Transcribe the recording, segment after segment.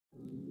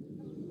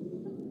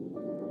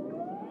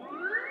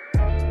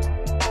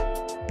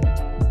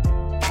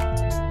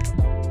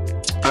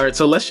All right,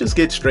 so let's just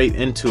get straight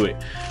into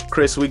it.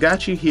 Chris, we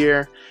got you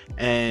here,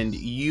 and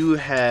you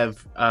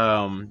have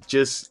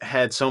just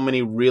had so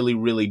many really,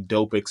 really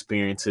dope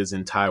experiences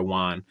in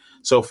Taiwan.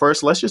 So,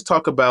 first, let's just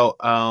talk about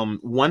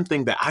one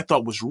thing that I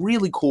thought was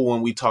really cool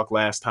when we talked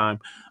last time,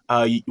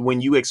 when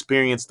you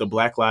experienced the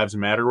Black Lives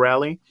Matter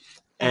rally,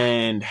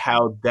 and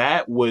how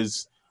that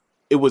was.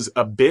 It was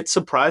a bit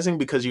surprising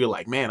because you're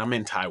like, man, I'm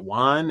in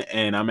Taiwan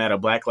and I'm at a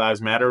Black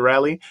Lives Matter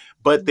rally.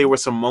 But there Mhm. were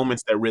some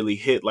moments that really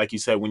hit, like you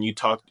said,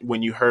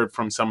 when you heard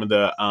from some of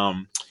the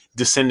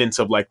descendants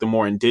of like the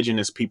more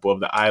indigenous people of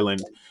the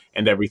island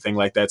and everything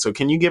like that. So,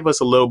 can you give us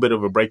a little bit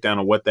of a breakdown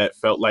of what that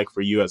felt like for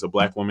you as a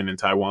Black woman in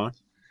Taiwan?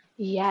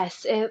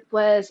 Yes, it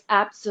was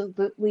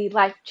absolutely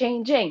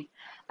life-changing.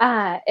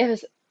 It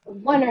was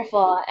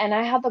wonderful, and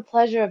I had the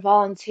pleasure of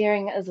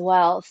volunteering as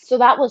well. So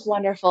that was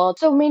wonderful.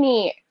 So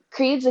many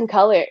creeds and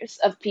colors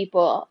of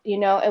people.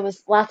 It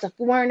was lots of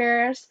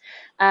foreigners,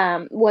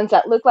 ones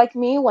that looked like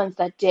me, ones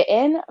that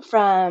didn't,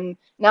 from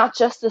not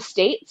just the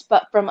States,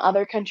 but from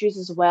other countries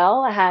as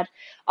well. I had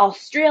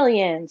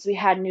Australians, we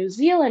had New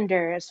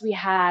Zealanders, we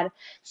had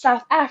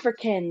South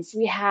Africans,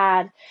 we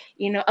had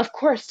of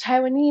course,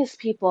 Taiwanese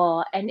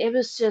people. And it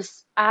was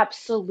just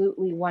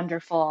absolutely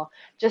wonderful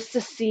just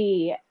to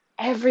see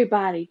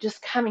everybody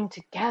just coming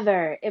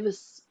together. It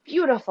was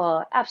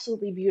beautiful,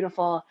 absolutely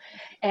beautiful.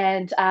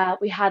 And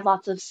we had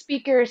lots of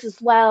speakers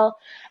as well,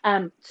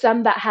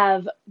 some that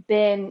have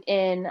been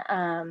in.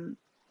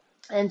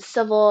 And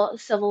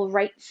civil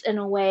rights in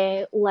a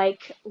way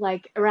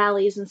like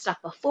rallies and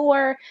stuff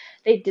before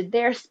they did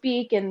their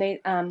speak and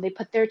they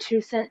put their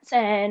 2 cents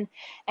in.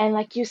 And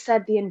like you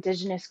said, the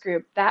indigenous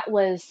group, that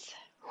was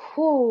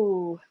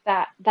whoo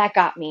that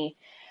got me.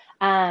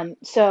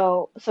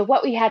 So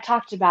what we had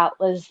talked about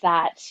was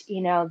that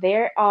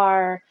there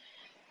are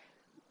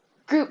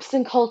groups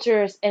and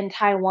cultures in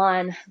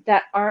Taiwan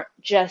that aren't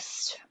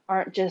just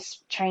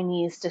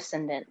Chinese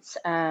descendants.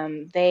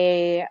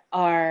 They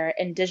are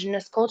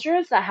indigenous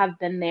cultures that have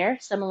been there,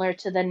 similar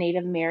to the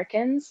Native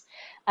Americans,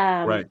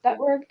 Right. that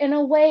were in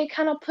a way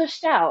kind of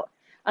pushed out,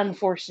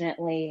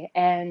 unfortunately.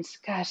 And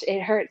gosh,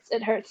 it hurts.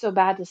 It hurts so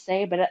bad to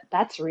say, but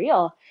that's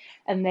real.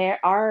 And there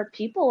are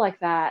people like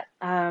that.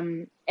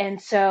 And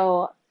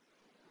so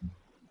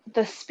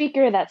the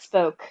speaker that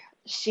spoke,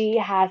 she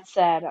had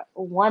said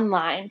one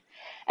line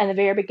in the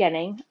very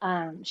beginning.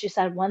 She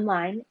said one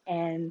line,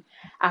 and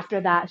after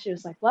that, she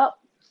was like, "Well,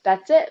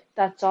 that's it.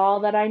 That's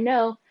all that I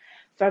know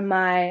from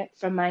my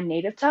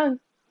native tongue.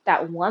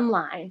 That one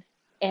line."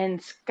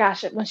 And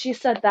gosh, when she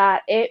said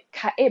that, it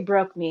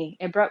broke me.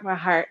 It broke my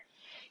heart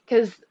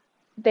because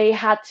they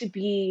had to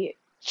be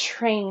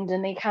trained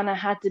and they kind of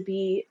had to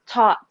be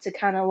taught to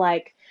kind of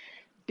like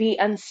be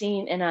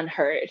unseen and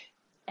unheard,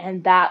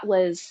 and that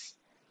was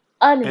And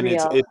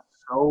unreal. it's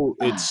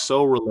Ah,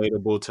 so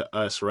relatable to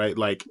us, right?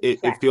 Like it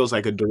feels exactly.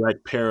 like a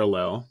direct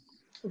parallel.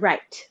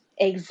 Right.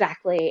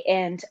 Exactly.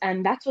 And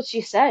that's what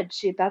she said.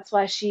 That's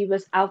why she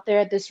was out there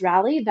at this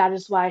rally. That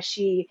is why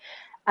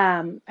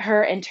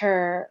her and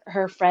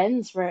her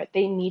friends were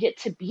they needed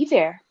to be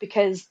there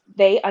because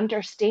they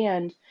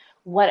understand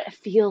what it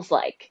feels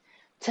like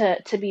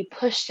to be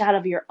pushed out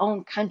of your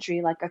own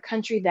country, like a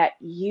country that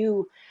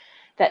y'all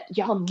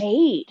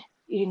made,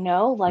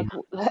 like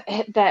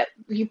that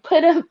you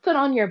put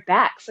on your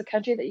backs, a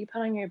country that you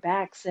put on your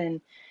backs, and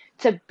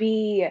to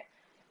be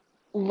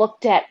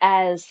looked at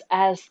as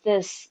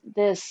this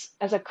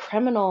as a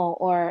criminal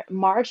or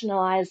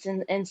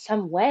marginalized in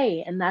some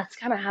way. And that's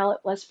kind of how it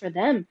was for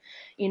them.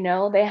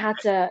 They had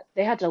to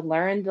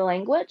learn the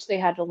language, they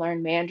had to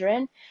learn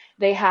Mandarin,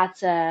 they had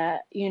to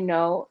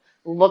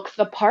look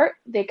the part,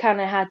 they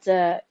kind of had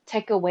to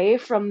take away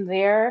from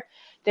their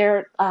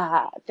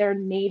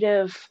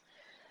native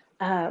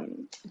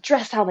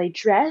dress, how they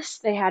dress.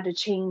 They had to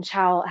change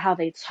how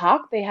they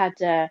talk. They had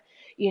to,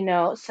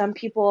 some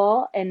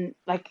people and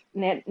like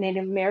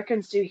Native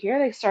Americans do here,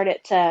 they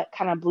started to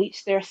kind of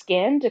bleach their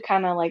skin to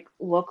kind of like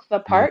look the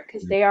part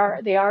because they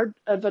are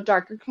of a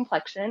darker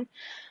complexion.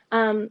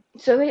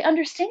 So they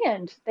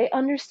understand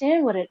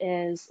what it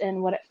is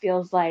and what it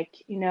feels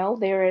like.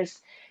 There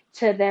is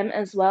to them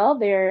as well.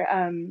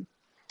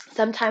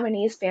 Some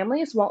Taiwanese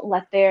families won't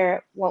let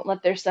their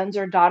sons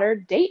or daughter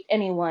date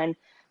anyone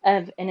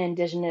of an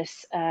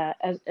indigenous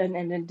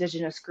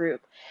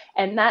group.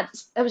 And that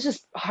was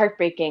just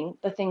heartbreaking,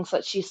 the things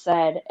that she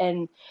said.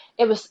 And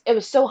it was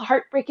so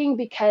heartbreaking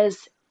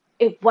because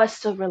it was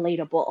so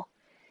relatable,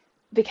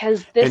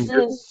 because this And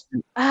is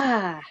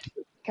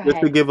go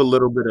just to ahead. give a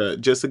little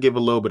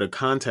bit of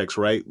context,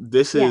 right?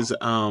 This Yeah. is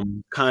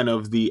kind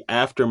of the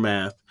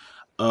aftermath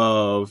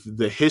of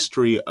the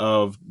history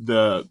of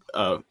the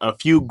a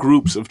few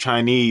groups of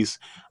Chinese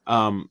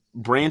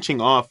branching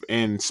off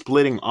and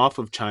splitting off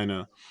of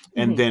China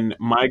and Hmm. then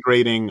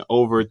migrating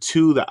over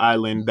to the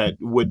island that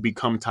would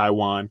become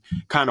Taiwan,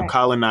 kind of Right.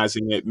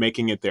 colonizing it,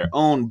 making it their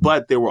own,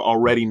 but there were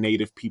already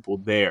native people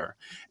there.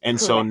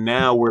 And so Correct.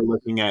 now we're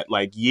looking at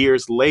like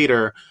years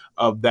later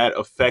of that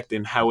effect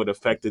and how it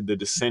affected the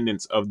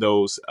descendants of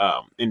those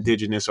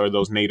indigenous or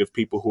those native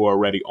people who are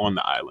already on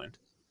the island.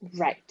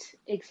 Right.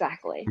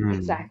 Exactly. Mm.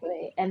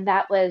 Exactly. And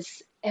that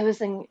was it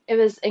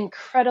was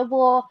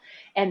incredible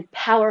and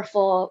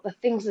powerful. The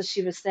things that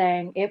she was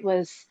saying, it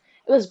was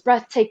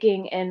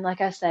breathtaking and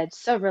like I said,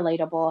 so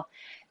relatable.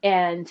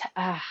 And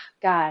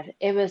God,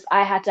 it was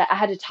I had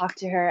to talk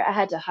to her. I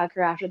had to hug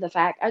her after the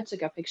fact. I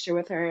took a picture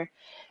with her.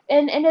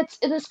 And it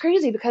is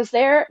crazy because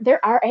they're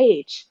our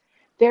age.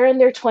 They're in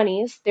their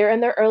 20s, they're in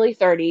their early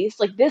 30s.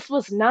 Like this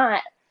is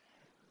not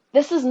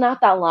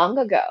that long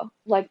ago.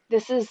 Like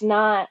this is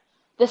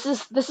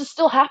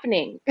still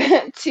happening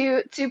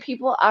to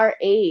people our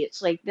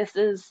age. Like this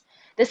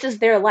is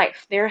their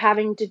life. They're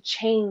having to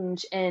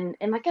change and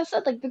like I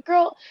said, like the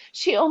girl,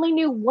 she only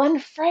knew one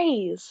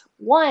phrase,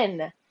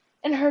 one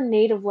in her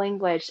native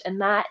language, and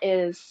that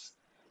is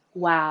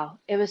wow.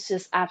 It was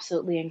just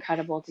absolutely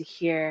incredible to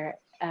hear.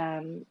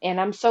 And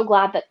I'm so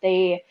glad that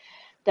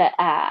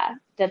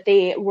that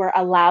they were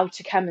allowed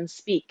to come and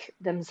speak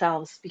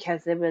themselves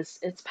because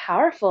it's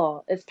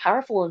powerful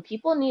and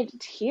people needed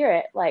to hear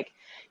it. Like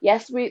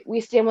yes,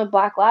 we stand with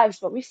Black lives,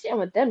 but we stand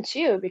with them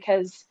too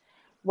because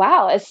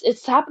wow,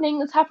 it's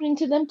happening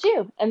to them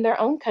too in their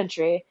own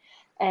country.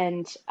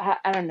 And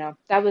I don't know,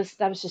 that was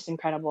just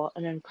incredible,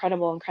 an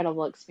incredible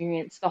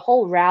experience. The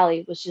whole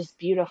rally was just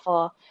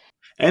beautiful.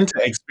 And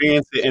to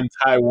experience it in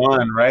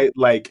Taiwan, right?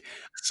 Like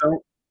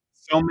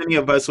so many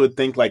of us would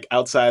think like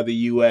outside the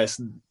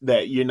US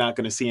that you're not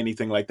going to see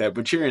anything like that,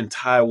 but you're in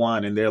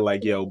Taiwan and they're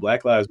like, "Yo,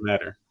 Black Lives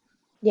Matter."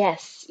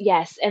 Yes,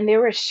 yes. And there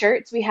were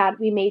shirts. We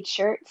made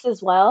shirts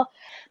as well.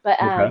 But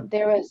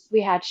Okay.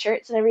 we had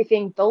shirts and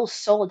everything. Those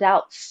sold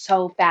out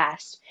so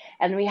fast.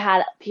 And we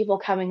had people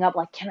coming up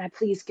like, "Can I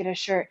please get a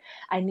shirt?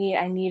 I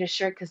need a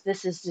shirt because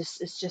this is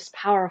just it's just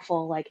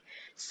powerful." Like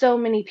so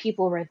many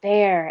people were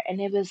there and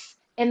it was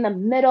in the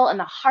middle in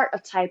the heart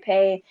of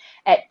Taipei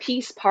at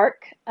Peace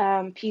Park.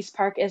 Peace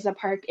Park is a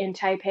park in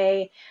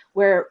Taipei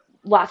where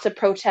lots of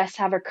protests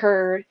have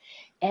occurred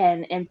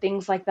and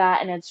things like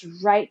that, and it's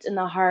right in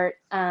the heart,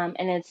 and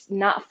it's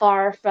not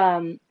far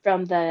from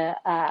the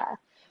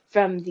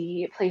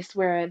place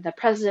where the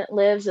president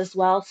lives as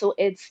well. So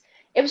it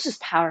was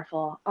just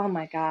powerful. Oh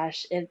my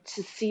gosh,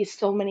 to see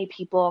so many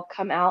people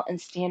come out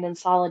and stand in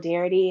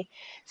solidarity,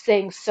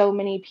 seeing so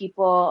many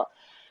people,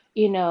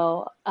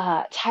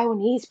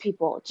 Taiwanese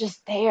people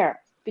just there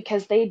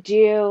because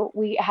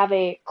we have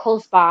a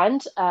close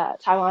bond.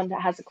 Taiwan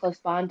has a close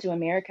bond to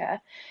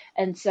America.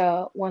 And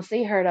so once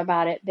they heard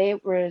about it, they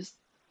were,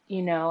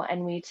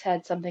 and we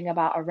said something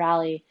about a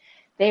rally,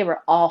 they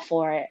were all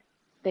for it.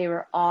 They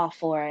were all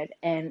for it.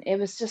 And it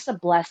was just a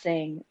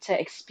blessing to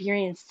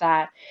experience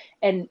that.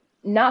 And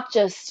not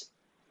just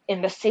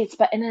in the States,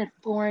 but in a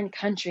foreign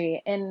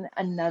country, in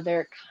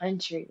another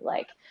country.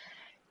 Like,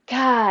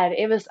 God,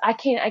 I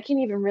can't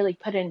even really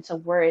put into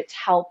words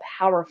how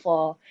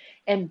powerful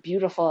and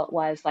beautiful it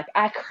was. Like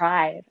I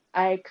cried,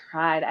 I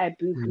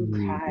boo-hoo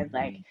cried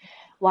like Mm.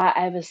 while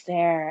I was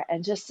there.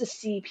 And just to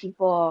see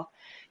people,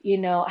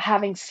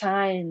 having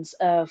signs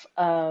of,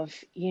 all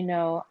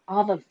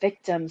the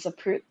victims of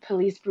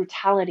police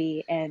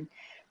brutality, and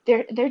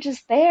they're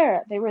just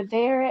there. They were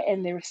there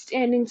and they were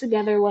standing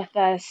together with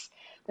us.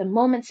 The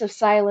moments of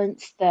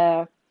silence,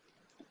 the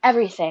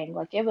everything,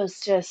 like it was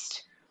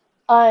just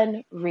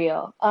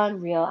unreal,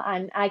 unreal.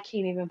 And I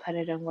can't even put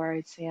it in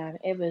words, man.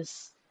 It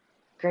was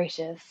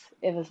gracious.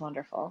 It was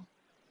wonderful.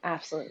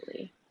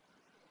 Absolutely.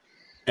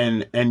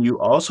 And you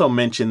also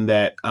mentioned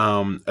that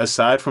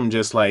aside from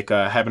just like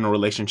having a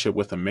relationship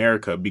with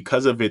America,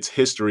 because of its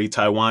history,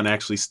 Taiwan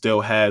actually still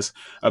has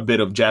a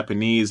bit of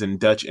Japanese and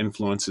Dutch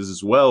influences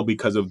as well.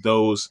 Because of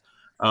those,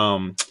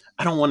 um,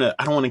 I don't want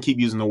to keep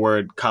using the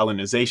word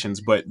colonizations,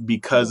 but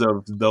because Mhm.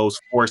 of those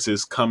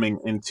forces coming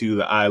into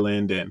the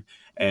island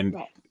and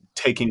Right.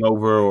 taking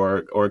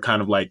over or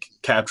kind of like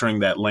capturing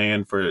that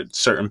land for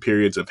certain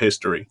periods of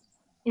history.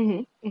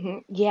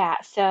 Yeah.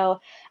 So,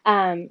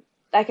 um,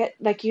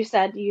 like you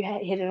said, you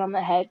hit it on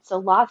the head. So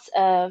lots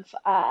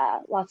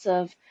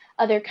of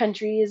other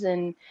countries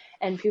and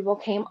people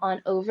came on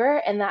over,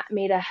 and that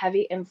made a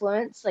heavy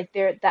influence. Like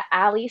the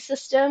alley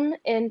system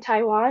in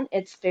Taiwan,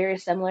 it's very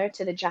similar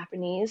to the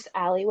Japanese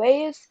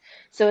alleyways.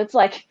 So it's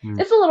like Mm.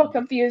 it's a little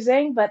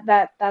confusing, but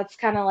that's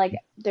kind of like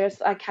there's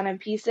kind of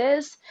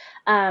pieces.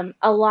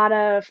 A lot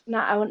of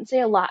not I wouldn't say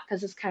a lot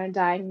because it's kind of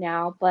dying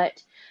now,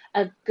 but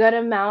a good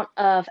amount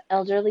of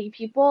elderly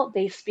people,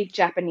 they speak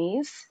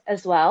Japanese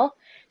as well.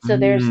 So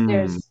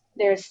Mm.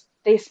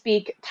 they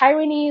speak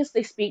Taiwanese,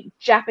 they speak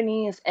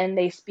Japanese, and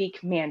they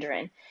speak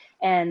Mandarin.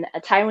 And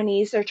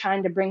Taiwanese are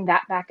trying to bring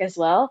that back as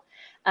well,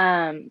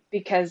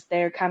 because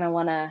they're kind of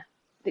want to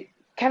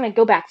kind of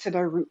go back to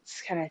their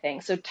roots kind of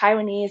thing. So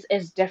Taiwanese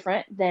is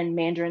different than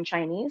Mandarin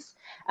Chinese.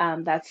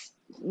 That's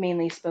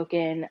mainly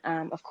spoken,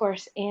 of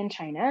course, in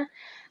China.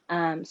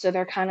 So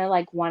they're kind of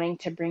like wanting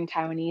to bring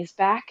Taiwanese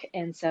back.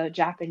 And so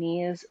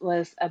Japanese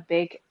was a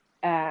big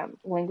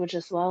language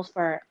as well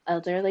for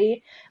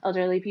elderly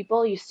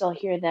people. You still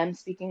hear them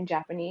speaking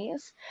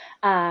Japanese.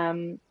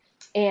 Um,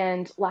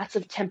 and lots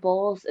of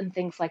temples and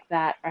things like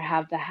that are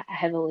have the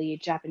heavily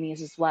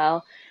Japanese as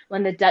well.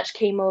 When the Dutch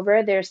came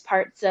over, there's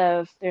parts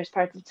of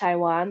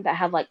Taiwan that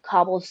have like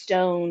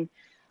cobblestone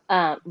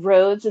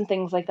roads and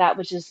things like that,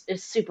 which is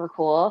super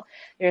cool.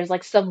 There's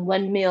like some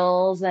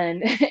windmills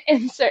and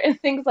and certain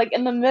things like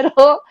in the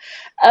middle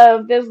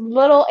of this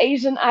little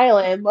Asian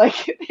island,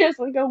 like there's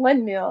like a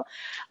windmill.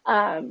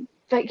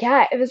 But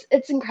yeah,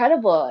 it's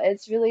incredible.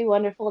 It's really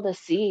wonderful to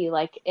see,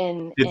 like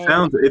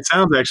It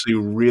sounds actually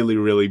really,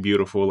 really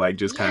beautiful, like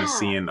just kind of yeah.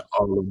 seeing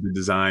all of the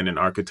design and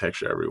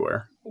architecture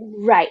everywhere.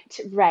 Right.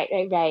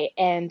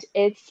 And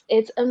it's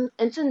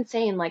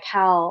insane like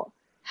how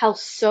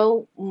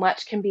so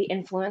much can be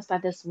influenced by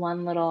this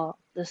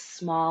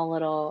small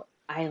little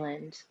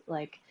island.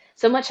 Like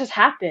so much has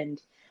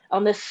happened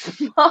on this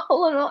small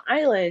little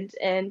island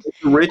and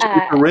It's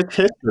uh a rich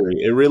history.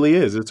 It really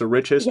is. It's a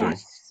rich history.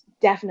 yes,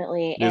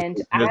 definitely. There's And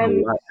there's a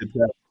I'm lot to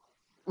tell.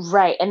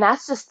 right, and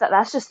that's just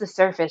the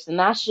surface, and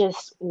that's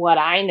just what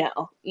I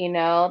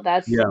know.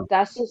 That's Yeah.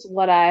 that's just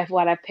what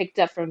I picked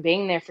up from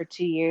being there for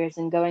 2 years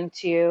and going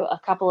to a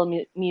couple of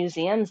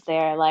museums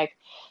there. Like,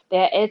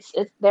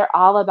 they're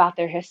all about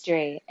their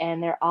history,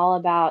 and they're all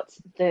about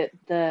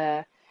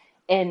the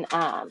in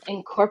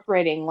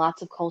incorporating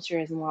lots of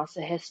cultures and lots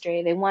of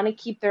history. They want to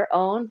keep their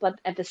own, but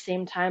at the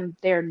same time,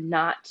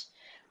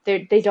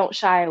 they don't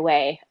shy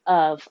away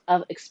of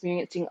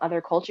experiencing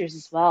other cultures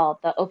as well.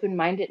 The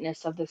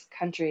open-mindedness of this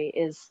country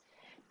is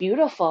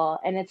beautiful,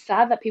 and it's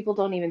sad that people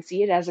don't even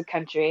see it as a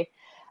country,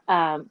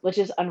 which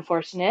is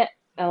unfortunate.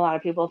 A lot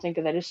of people think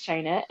of it as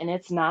China, and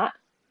it's not.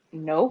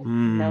 No,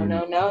 no, Mm.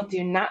 no, no.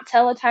 Do not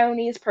tell a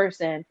Taiwanese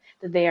person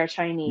that they are Yeah.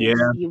 Chinese.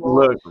 You will,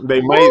 Look,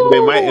 they might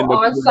woo, end up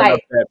on pulling up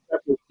site. that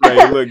pepper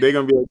spray. Look, they're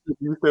gonna be like,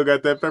 "You still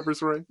got that pepper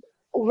spray?"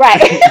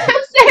 Right.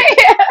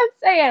 I'm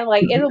saying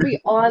like it'll be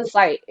on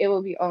site. It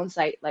will be on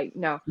site. Like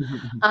no.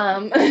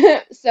 Um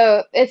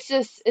so it's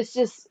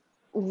just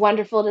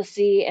wonderful to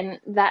see and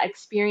that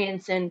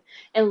experience and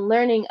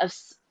learning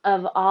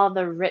of all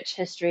the rich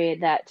history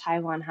that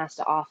Taiwan has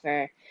to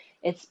offer.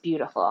 It's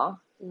beautiful.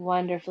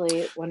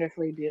 Wonderfully,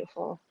 wonderfully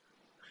beautiful.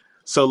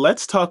 So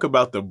let's talk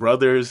about the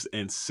brothers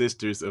and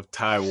sisters of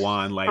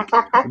Taiwan. Like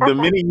the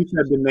minute you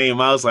said the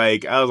name, I was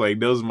like,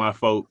 those are my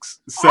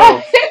folks.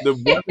 So the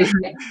brothers,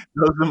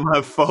 those are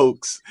my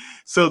folks.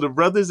 So the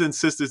brothers and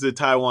sisters of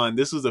Taiwan.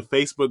 This was a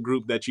Facebook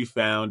group that you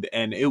found,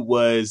 and it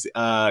was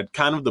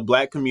kind of the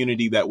Black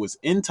community that was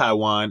in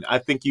Taiwan. I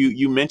think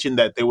you mentioned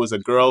that there was a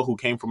girl who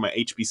came from a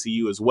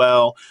HBCU as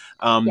well.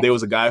 There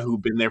was Yes. a guy who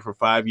been there for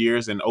 5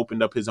 years and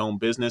opened up his own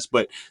business.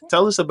 But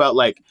tell us about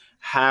like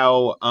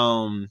how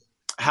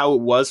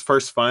it was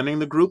first finding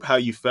the group, how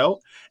you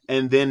felt,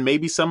 and then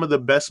maybe some of the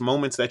best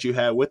moments that you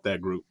had with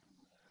that group.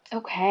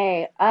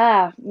 Okay.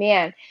 Ah,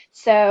 man.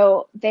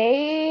 So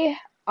they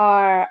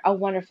are a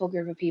wonderful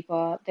group of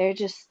people. They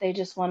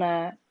just want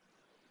to,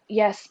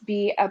 yes,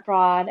 be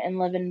abroad and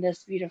live in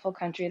this beautiful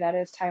country that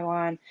is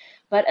Taiwan,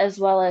 but as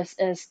well as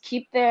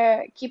keep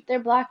their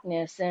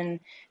blackness and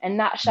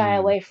not shy Mm,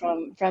 away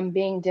from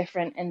being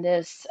different in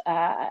this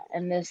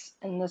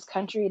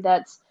country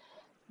that's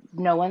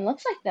no one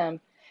looks like them.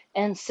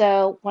 And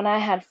so when I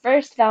had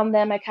first found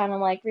them, I kind of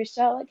like reached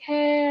out like,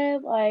 hey,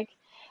 like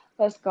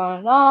what's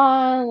going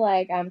on?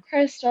 Like, I'm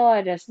Krystle.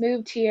 I just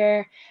moved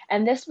here,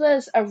 and this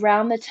was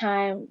around the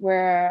time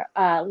where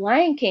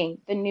Lion King,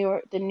 the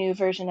new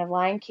version of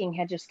Lion King,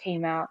 had just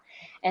came out,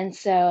 and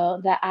so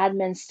the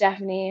admin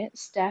Stephanie,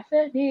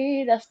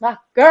 that's my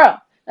girl.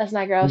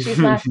 She's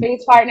my mm.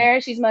 spades partner.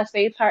 She's my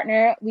spades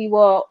partner. We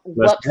will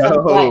Let's whoop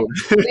some butt. go.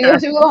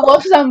 We will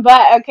whoop some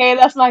butt. Okay,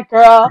 that's my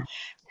girl.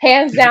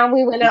 Hands down,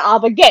 we win in all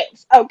the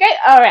games. Okay,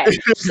 all right.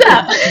 So.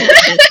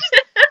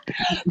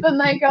 But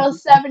my girl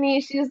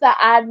Stephanie, she's the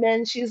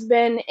admin. She's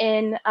been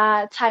in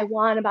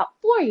Taiwan about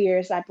 4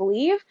 years, I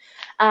believe.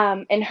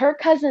 And her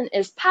cousin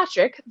is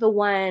Patrick, the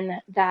one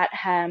that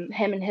him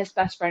and his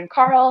best friend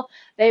Carl.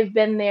 They've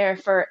been there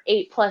for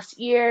 8+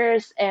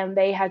 years, and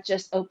they had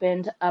just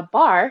opened a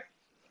bar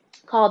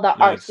called the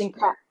Arts Nice. and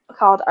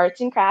called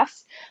Arts and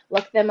Crafts.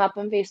 Look them up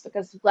on Facebook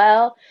as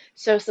well.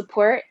 So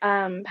support.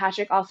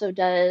 Patrick also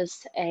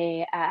does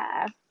a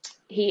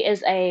he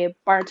is a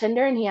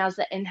bartender and he has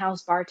the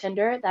in-house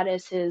bartender. That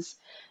is his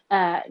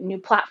new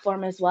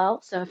platform as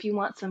well. So if you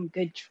want some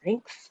good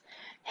drinks,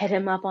 hit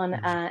him up on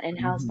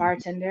in-house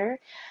bartender.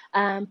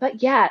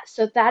 But yeah,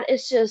 so that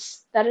is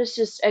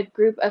just a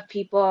group of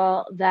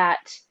people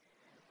that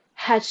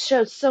had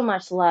showed so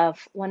much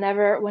love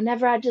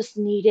whenever I just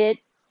needed,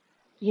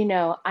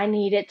 I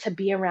needed to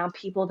be around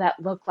people that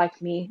look like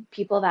me,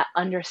 people that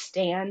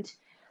understand.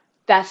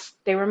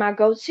 They were my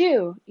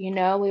go-to.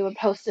 We would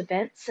post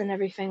events and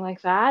everything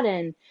like that,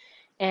 and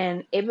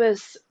it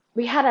was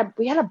we had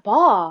a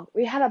ball.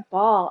 We had a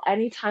ball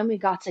anytime we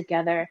got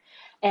together.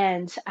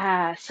 And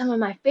some of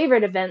my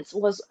favorite events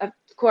was, of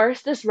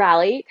course, this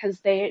rally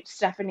because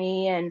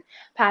Stephanie and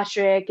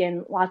Patrick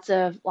and lots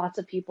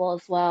of people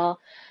as well,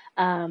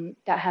 that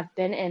have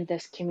been in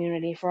this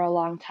community for a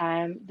long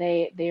time.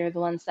 They are the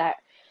ones that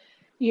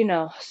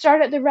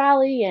started the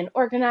rally and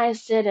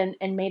organized it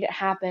and made it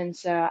happen.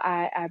 So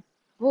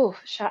woo,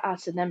 shout out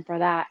to them for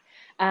that.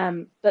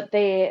 But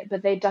they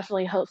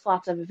definitely host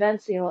lots of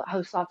events. They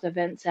host lots of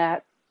events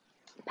at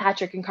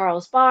Patrick and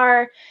Carl's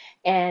bar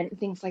and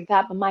things like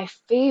that. But my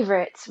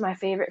favorite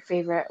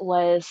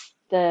was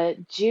the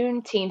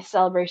Juneteenth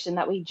celebration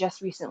that we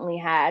just recently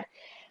had.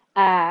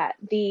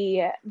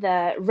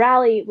 The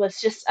rally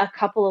was just a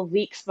couple of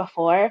weeks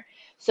before,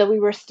 so we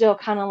were still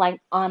kind of like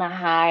on a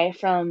high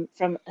from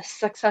a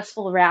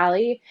successful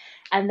rally,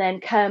 and then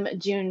come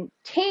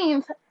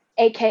Juneteenth,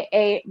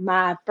 aka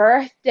my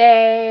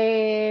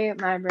birthday,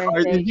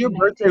 Is your June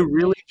birthday 19th.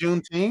 really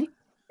Juneteenth?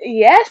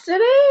 Yes, it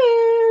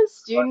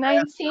is Oh, June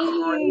that's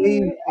 19th.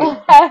 crazy.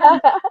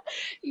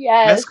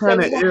 That's Yes, so kind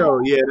of we ill.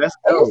 Yeah, that's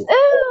it's dope.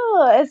 ew.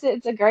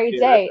 It's a great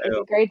Yeah, that's day. It's a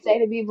ill. great day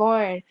to be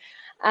born.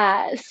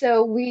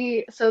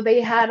 So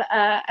they had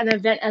an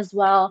event as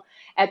well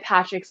at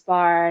Patrick's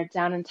Bar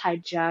down in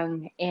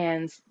Taichung,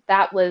 and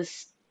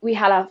we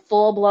had a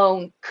full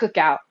blown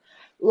cookout.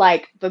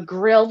 Like the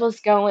grill was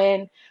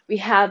going. We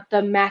had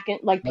the mac and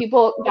like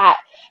people got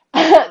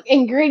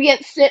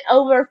ingredients sent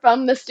over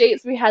from the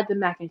States. We had the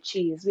mac and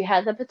cheese. We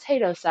had the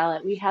potato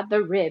salad. We had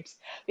the ribs.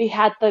 We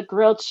had the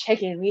grilled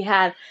chicken. We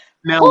had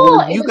Now, it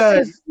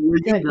was were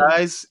you good, man.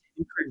 guys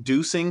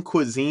introducing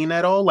cuisine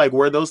at all? Like,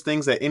 were those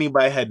things that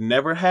anybody had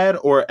never had,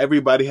 or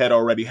everybody had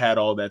already had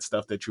all that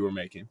stuff that you were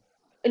making?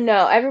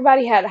 No,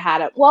 everybody had had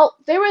it. Well,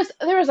 there was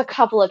a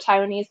couple of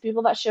Taiwanese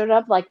people that showed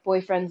up, like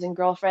boyfriends and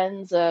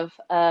girlfriends of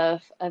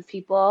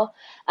people.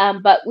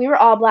 But we were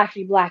all black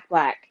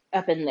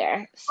up in there.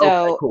 Okay,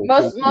 So cool, cool,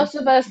 most cool.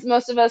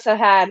 most of us had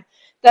had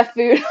the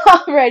food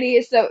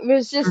already. So it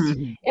was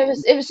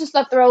just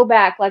a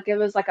throwback. Like it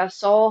was like a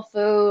soul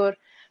food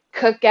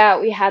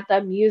cookout. We had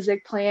the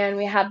music playing,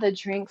 we had the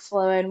drinks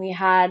flowing, we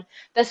had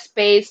the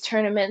spades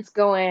tournaments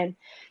going.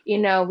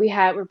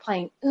 We're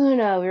playing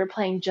Uno, we were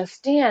playing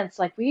Just Dance.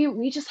 Like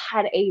we just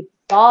had a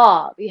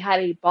ball. We had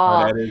a Oh,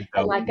 ball. that is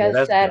And dope. like Yeah, I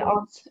that's said,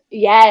 dope.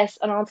 yes,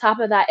 and on top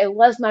of that, it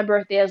was my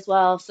birthday as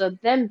well. So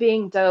them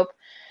being dope,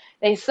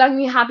 they sung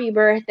me happy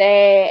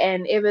birthday,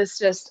 and it was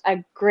just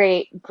a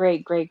great,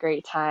 great, great,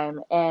 great time.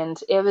 And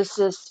it was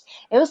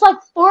like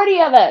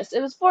 40 of us.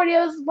 It was 40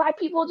 of us black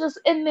people just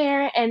in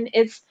there. And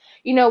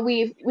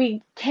we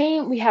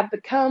have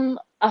become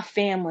a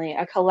family,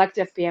 a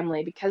collective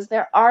family, because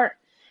there aren't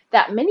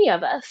that many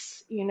of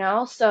us.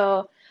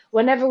 So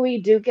whenever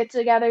we do get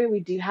together,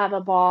 we do have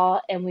a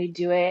ball, and we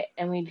do it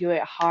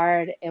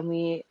hard, and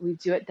we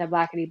do it the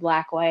blackety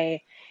black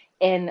way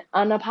and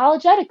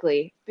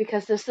unapologetically,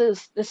 because this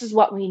is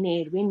what we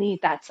need. We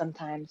need that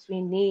sometimes. We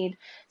need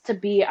to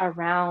be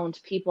around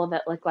people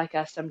that look like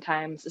us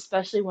sometimes,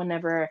 especially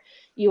whenever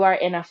you are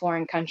in a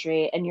foreign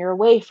country and you're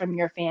away from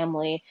your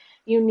family.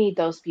 You need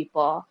those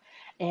people.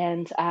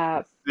 And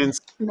Since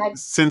my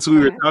since go we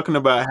were ahead. talking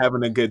about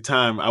having a good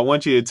time, I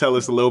want you to tell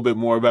us a little bit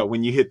more about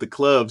when you hit the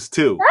clubs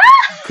too,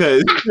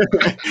 because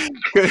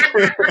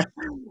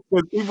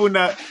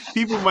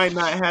people might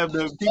not have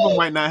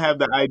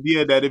the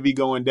idea that it be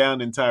going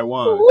down in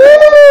Taiwan.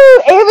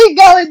 Woo! And we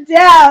going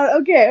down.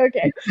 Okay,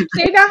 okay.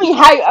 So you got me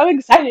hype. I'm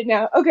excited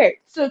now. Okay,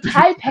 so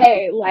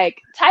Taipei,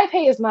 like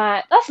Taipei is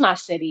that's my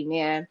city,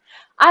 man.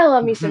 I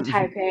love me some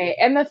Taipei,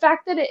 and the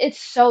fact that it's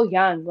so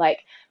young, like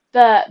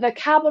the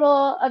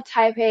capital of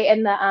Taipei,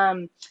 and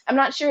I'm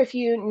not sure if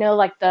you know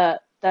like the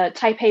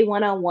Taipei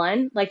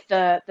 101, like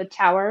the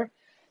tower,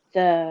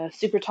 the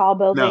super tall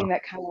building No.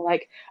 that kind of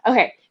like,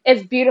 okay,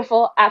 it's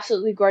beautiful,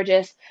 absolutely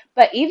gorgeous,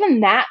 but even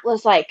that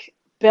was like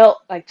built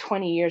like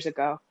 20 years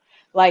ago.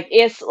 Like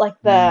it's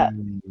like the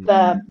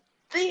Mm.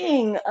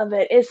 thing of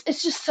it is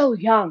it's just so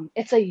young.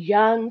 It's a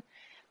young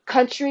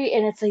country,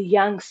 and it's a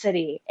young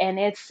city, and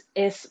it's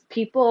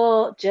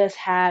people just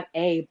have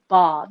a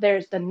ball.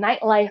 There's the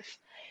nightlife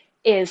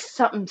is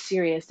something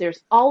serious.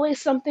 There's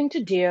always something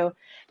to do.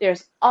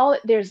 There's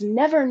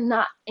never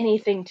not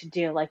anything to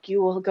do. Like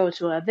you will go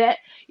to an event,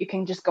 you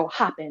can just go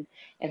hopping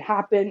and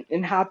hopping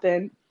and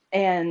hopping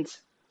and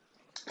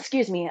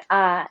excuse me,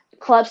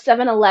 Club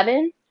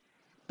 7-Eleven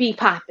be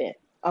popping.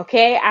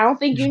 Okay, I don't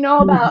think you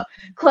know about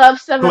Club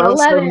Club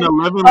 7-Eleven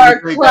 7-Eleven, like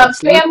or they got Club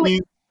Family Slurpees.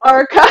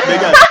 or They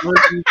got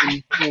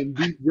Slurpees and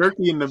beef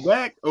jerky in the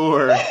back,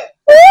 or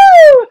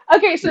Woo!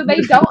 Okay, so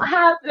they don't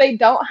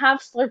have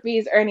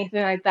Slurpees or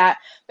anything like that,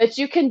 but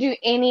you can do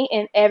any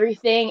and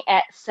everything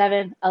at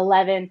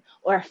 7-Eleven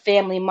or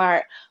Family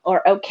Mart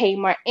or OK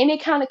Mart, any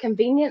kind of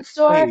convenience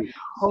store. wait,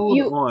 hold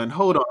You on,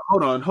 hold on,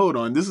 hold on, hold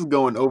on. This is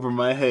going over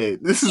my head.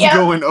 This is Yep,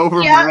 going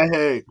over yep. my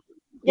head.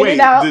 Get it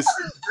Wait, out. this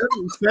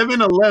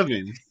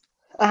 7-Eleven,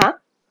 Uh-huh.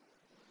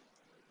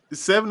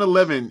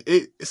 7-Eleven,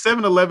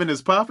 7-Eleven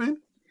is popping?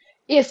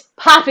 Is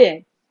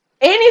popping.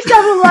 Any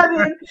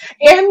 7-Eleven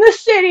in the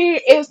city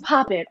is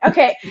popping.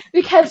 Okay,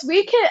 because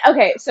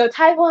so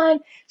Taiwan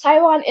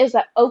is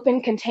an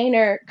open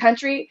container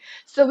country,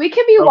 so we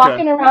could be Okay.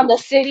 walking around the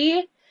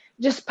city,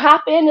 just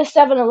pop into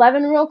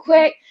 7-Eleven real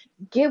quick,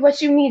 get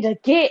what you need to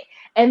get,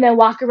 and then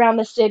walk around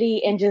the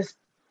city and just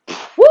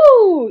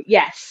Whoo!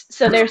 Yes.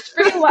 So there's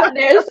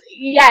there's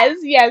yes,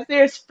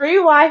 there's free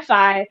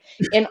Wi-Fi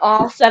in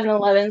all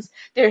 7-Elevens.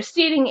 There's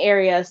seating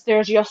areas,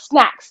 there's your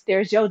snacks,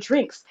 there's your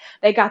drinks.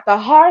 They got the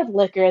hard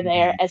liquor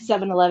there at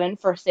 7-Eleven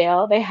for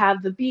sale. They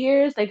have the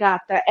beers, they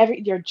got the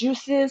every your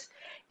juices,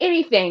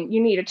 anything.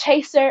 You need a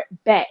chaser,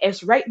 bet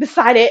it's right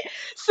beside it.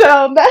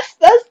 So that's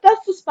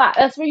the spot.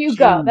 That's where you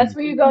go. That's Jeez.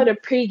 where you go to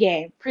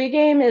pregame.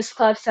 Pregame is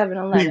Club Pre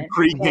 7-Eleven. Okay.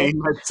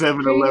 Pre-game at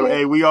 7-Eleven. Pregame.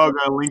 Hey, we all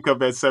gotta link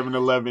up at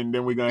 7-Eleven,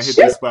 then we're gonna hit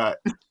the spot.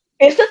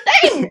 It's a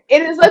thing.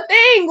 It is a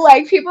thing.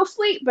 Like people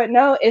sleep, but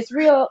no, it's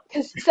real.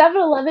 Because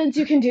 7-Elevens,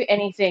 you can do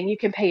anything. You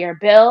can pay your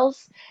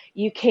bills.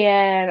 You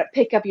can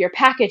pick up your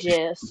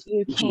packages.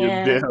 You Your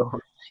can, bill.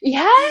 Yo,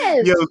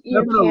 yes,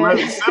 you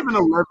can.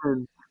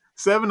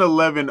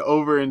 7-Eleven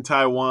over in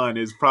Taiwan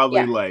is probably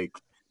Yeah, like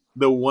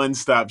the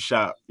one-stop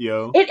shop,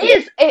 yo. it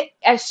is.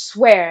 I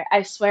swear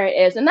it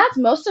is. And that's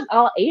most of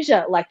all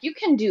Asia. Like you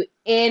can do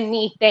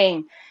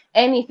anything,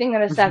 anything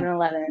at a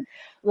 7-Eleven.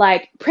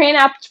 Like print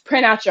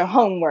out your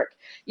homework.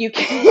 You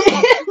can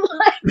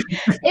like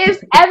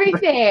it's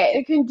everything.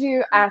 It can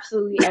do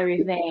absolutely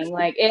everything.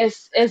 Like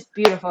it's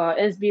beautiful.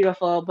 It's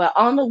beautiful. But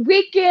on the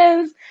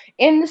weekends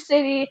in the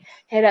city,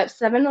 hit up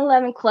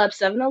 7-Eleven Club,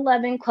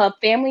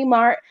 Family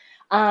Mart,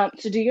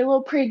 to do your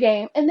little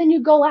pregame, and then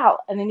you go out,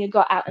 and then you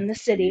go out in the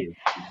city.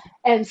 Yeah.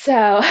 And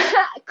so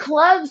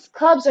clubs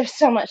are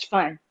so much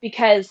fun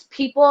because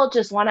people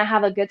just want to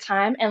have a good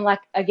time. And like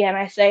again,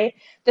 I say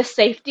the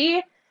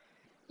safety,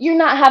 you're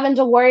not having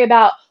to worry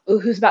about, oh,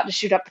 who's about to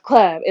shoot up the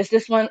club. Is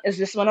this one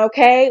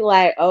okay?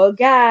 Like, oh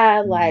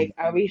God, like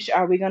are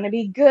we gonna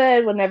be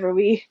good whenever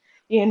we,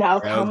 I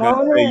was come gonna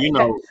on say, in?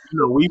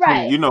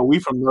 Right, we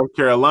from North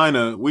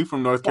Carolina. We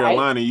from North right.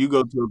 Carolina. You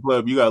go to a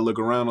club, you gotta look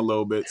around a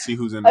little bit, see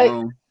who's in the Uh,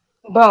 room.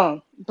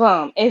 Boom,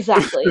 boom,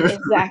 exactly,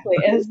 exactly.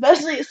 And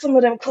especially some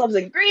of them clubs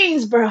in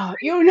Greensboro,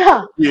 you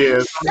know.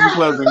 Yeah, some of the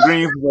clubs in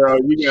Greensboro,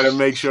 you gotta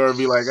make sure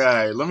be like, all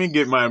right, let me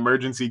get my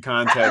emergency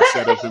contact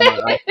set up in my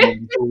iPhone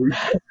before we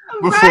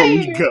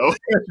Right, go.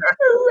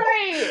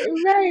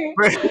 right,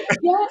 right.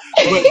 Yeah.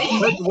 But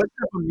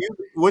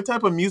what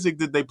type of music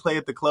did they play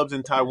at the clubs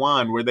in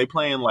Taiwan? Were they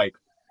playing like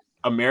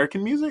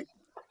American music?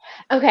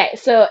 Okay,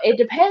 so it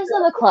depends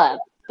on the club,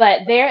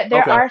 but there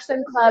Okay, are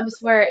some clubs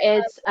where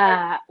it's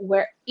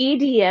where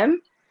EDM,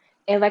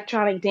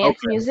 electronic dance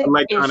okay, music, is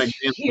electronic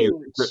dance huge.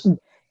 music.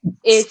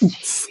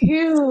 It's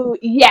huge.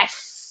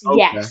 Yes, Okay,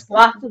 yes,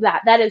 lots of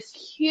that. That is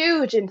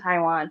huge in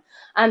Taiwan.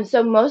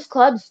 So most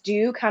clubs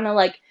do kind of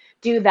like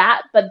do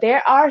that, but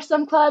there are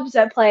some clubs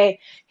that play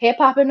hip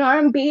hop and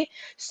R&B.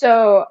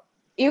 So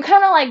you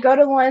kind of like go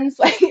to ones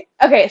like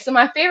okay, so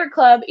my favorite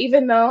club,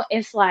 even though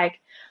it's like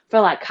for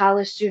like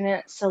college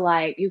students, so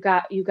like you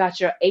got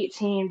your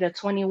 18 to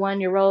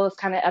 21-year olds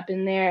kind of up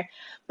in there,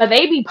 but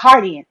they be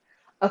partying.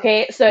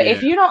 Okay, so yeah,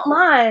 if you don't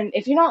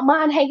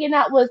mind hanging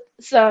out with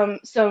some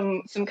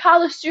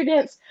college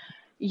students,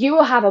 you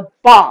will have a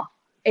ball,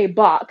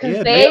 because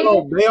yeah. They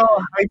all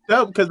hyped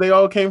up because they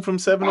all came from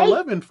Seven they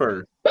Eleven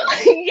first.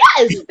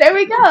 yes, there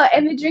we go.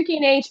 And the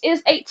drinking age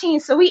is 18,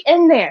 so we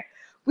in there.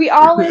 We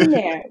all in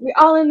there. We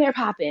all in there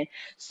popping.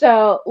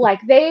 So like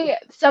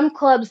some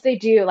clubs they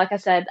do, like I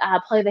said,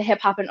 play the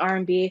hip hop and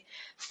R&B.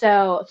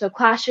 So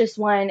Clash is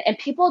one, and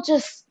people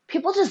just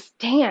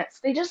dance.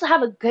 They just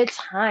have a good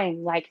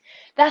time. Like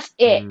that's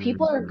it.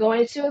 People are Mm.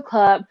 going to a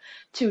club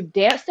to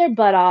dance their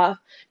butt off,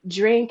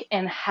 drink,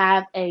 and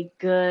have a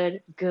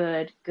good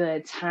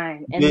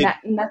time. And Did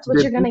that's what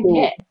did you're gonna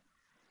people get.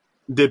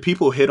 did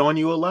people hit on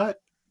you a lot?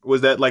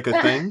 Was that like a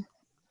thing?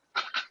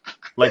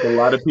 Like a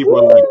lot of people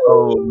are like,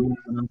 "Oh, you Woo! know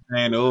what I'm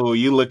saying? Oh,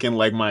 you looking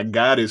like my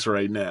goddess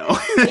right now."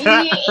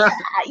 Yeah,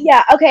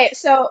 yeah. Okay,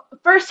 so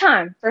first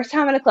time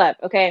in a club.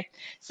 Okay,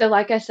 so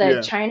like I said,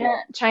 Yeah,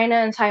 China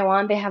and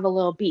Taiwan, they have a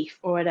little beef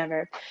or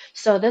whatever.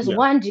 So this yeah.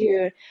 one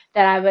dude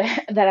that I would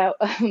that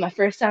I my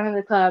first time in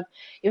the club,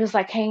 he was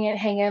like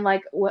hanging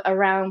like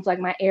around like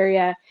my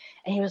area,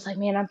 and he was like,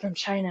 "Man, I'm from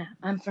China.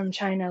 I'm from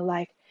China.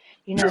 Like,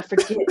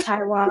 forget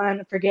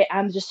Taiwan. Forget.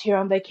 I'm just here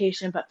on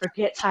vacation, but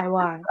forget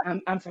Taiwan.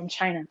 I'm from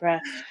China, bruh.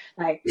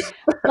 Like,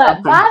 I'm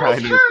but from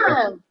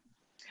China.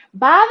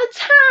 by the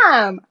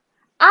time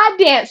I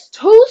danced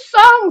two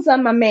songs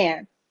on my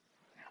man,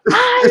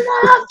 I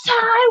love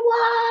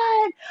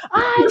Taiwan.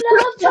 I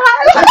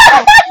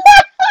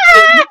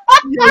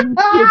Yo, you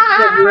switched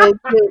up love real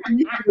quick.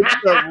 You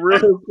switched up Taiwan.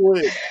 real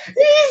quick.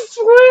 He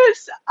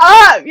switched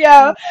up,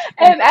 yo.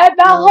 And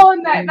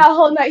Oh, that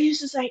whole night, he's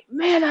just like,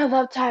 man, I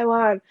love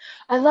Taiwan.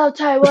 I love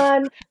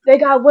Taiwan. They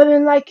got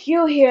women like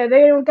you here.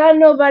 They don't got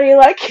nobody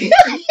like you.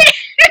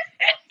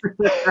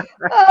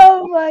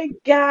 Oh my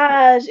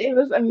gosh, it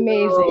was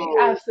amazing,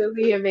 yo,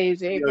 absolutely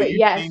amazing. yo, But you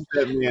yes, changed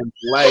that man's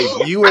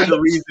life. You were the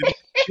reason.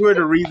 You were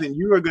the reason.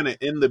 You were gonna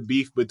end the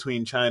beef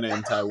between China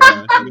and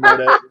Taiwan. You know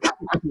that?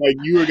 Like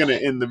you were gonna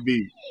end the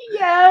beef.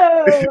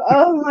 yo,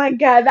 oh my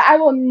God, I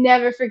will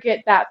never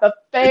forget that. The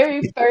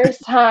very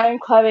first time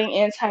clubbing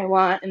in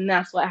Taiwan, and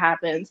that's what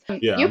happens.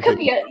 Yeah, I'm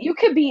picking. You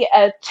could be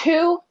a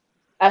two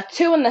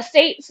in the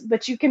States,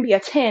 but you can be a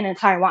 10 in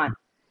Taiwan.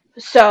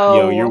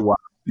 Yo, you're So wild.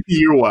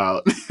 You're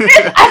wild.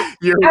 I'm,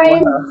 You're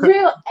I'm wild.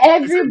 real.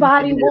 You said you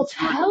can Everybody be at will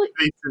tell 200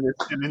 states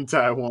and in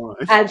Taiwan.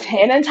 at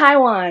 10 in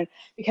Taiwan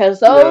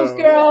because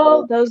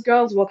Yo. those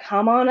girls will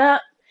come on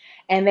up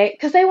and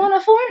because they want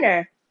a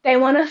foreigner. They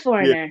want a Yeah.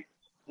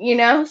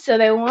 foreigner, so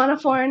they want a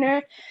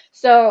foreigner.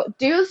 So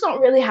dudes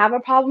don't really have a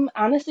problem.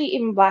 Honestly,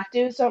 even black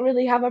dudes don't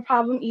really have a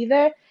problem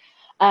either,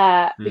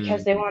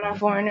 because Mhm. they want a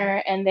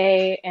foreigner and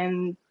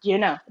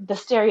the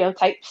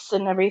stereotypes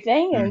and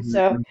everything. And Mhm.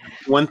 so,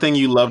 One thing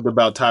you loved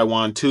about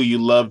Taiwan too, you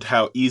loved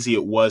how easy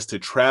it was to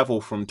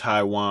travel from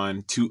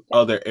Taiwan to yeah,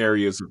 other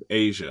areas of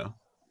Asia.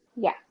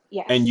 yeah,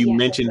 And yes, you yes, yes,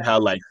 mentioned how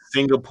yes. like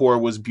Singapore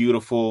was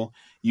beautiful.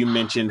 You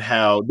mentioned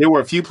how there were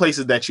a few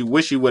places that you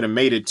wish you would have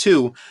made it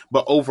to,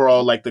 but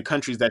overall, like the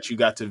countries that you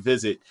got to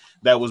visit,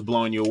 that was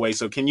blowing you away.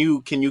 So can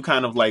you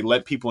kind of like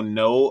let people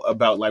know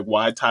about like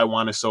why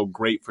Taiwan is so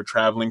great for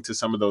traveling to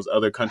some of those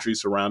other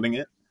countries surrounding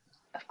it?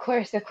 Of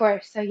course, of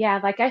course. So yeah,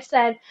 like I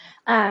said,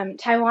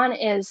 Taiwan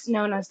is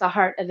known as the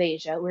heart of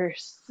Asia. We're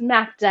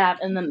smack dab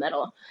in the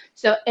middle.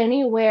 So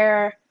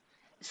anywhere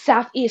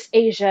Southeast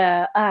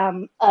Asia,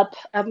 up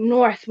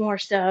north more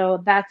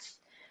so,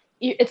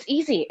 it's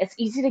easy. It's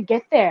easy to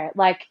get there.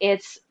 Like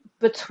it's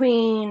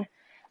between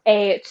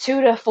a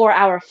 2 to 4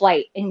 hour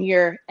flight, and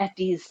you're at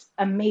these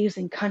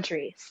amazing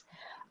countries.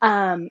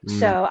 Mm.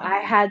 So I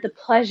had the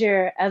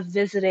pleasure of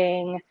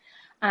visiting.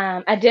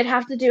 I did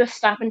have to do a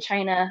stop in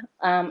China.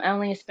 I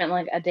only spent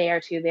like a day or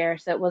two there,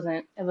 so it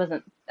wasn't.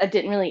 I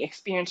didn't really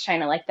experience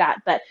China like that,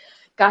 but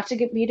got to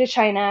be to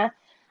China.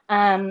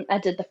 I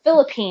did the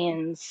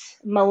Philippines,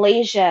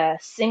 Malaysia,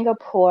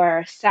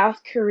 Singapore,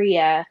 South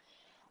Korea.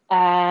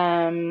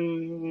 I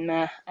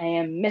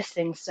am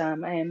missing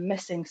some. I am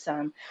missing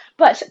some.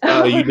 But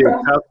You did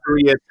overall, South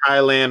Korea,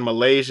 Thailand,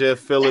 Malaysia, Thailand.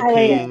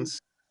 Philippines.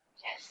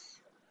 Yes.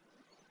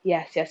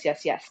 Yes, yes,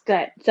 yes, yes.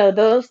 Good. So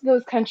those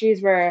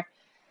countries were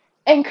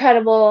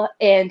incredible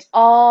and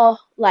all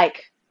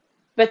like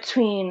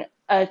between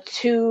a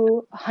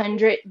 $200,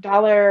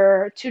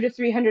 $200 to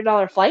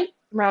 $300 flight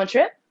round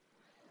trip.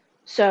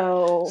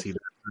 So See,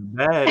 that's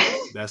not bad.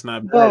 That's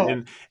not bad. boom.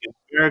 In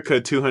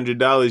America,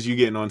 $200 you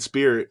getting on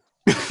Spirit.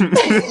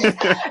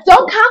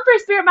 Don't count for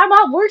Spirit. My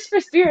mom works for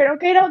Spirit.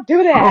 Okay, don't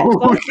do that. Oh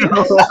Don't do.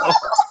 no!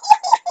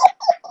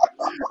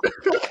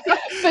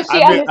 But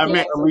she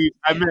understands.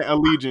 I meant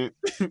Allegiant.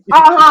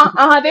 Uh-huh,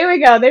 uh-huh. There we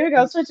go. There we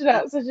go. Switch it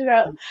up. Switch it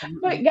up.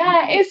 But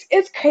yeah,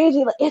 it's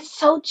crazy. Like it's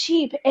so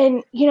cheap.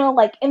 And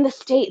like in the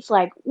States,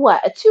 like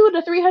what, a $200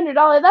 to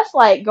 $300, that's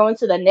like going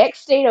to the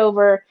next state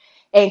over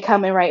and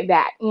coming right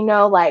back.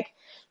 Like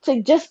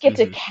to just get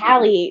to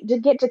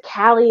Mhm.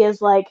 Cali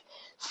is like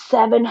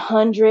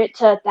 700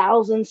 to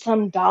 1,000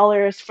 some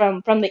dollars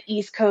from the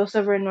East Coast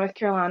over in North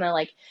Carolina.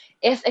 Like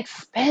it's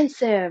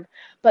expensive,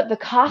 but the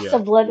cost Yeah.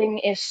 of living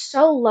is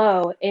so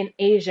low in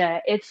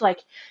Asia. It's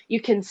like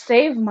you can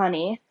save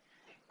money.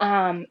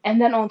 And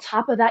then on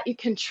top of that, you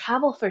can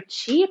travel for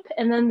cheap.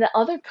 And then the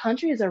other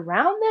countries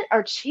around it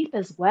are cheap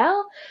as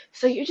well.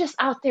 So you're just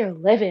out there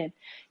living.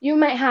 You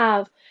might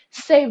have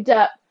saved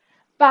up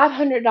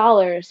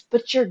 $500,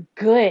 but you're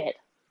good.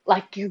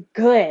 Like you're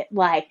good.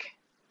 Like,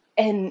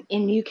 and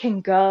you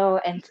can go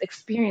and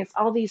experience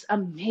all these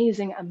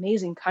amazing,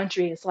 amazing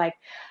countries. Like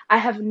I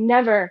have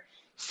never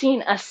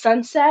seen a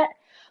sunset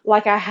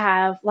like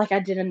I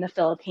did in the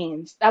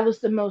Philippines. That was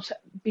the most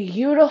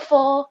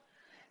beautiful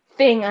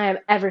thing I have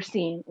ever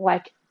seen.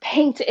 Like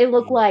paint, it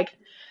looked like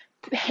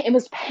it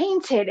was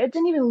painted. It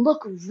didn't even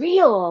look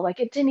real. Like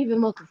it didn't even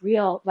look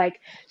real.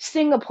 Like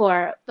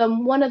Singapore, the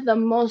one of the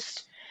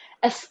most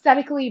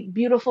aesthetically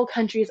beautiful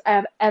countries I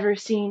have ever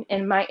seen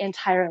in my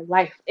entire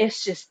life.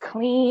 It's just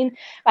clean.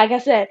 Like I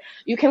said,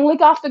 you can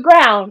lick off the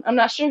ground. I'm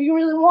not sure if you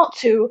really want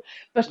to,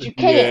 but you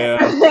can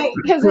Yeah.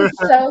 because it's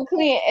so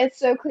clean. It's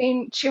so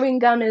clean. Chewing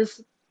gum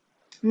is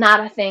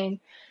not a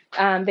thing.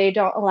 They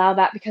don't allow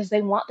that because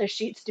they want their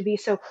sheets to be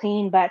so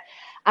clean. But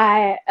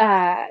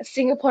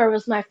Singapore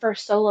was my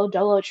first solo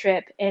dolo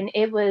trip, and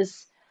it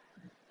was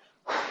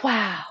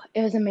wow,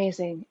 it was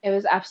amazing. It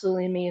was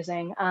absolutely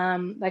amazing.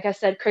 Like I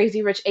said,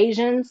 Crazy Rich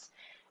Asians,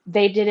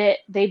 they did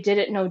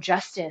it no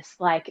justice.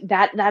 Like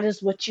that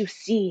is what you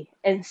see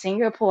in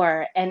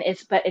Singapore, and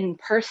but in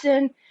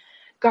person,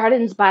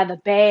 Gardens by the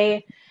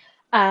Bay,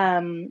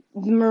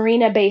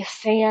 Marina Bay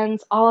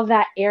Sands, all of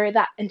that area,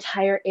 that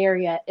entire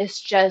area is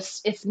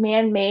just, it's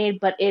man made,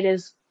 but it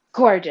is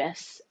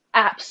gorgeous.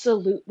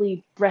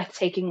 Absolutely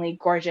breathtakingly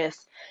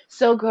gorgeous.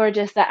 So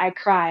gorgeous that I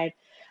cried.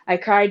 I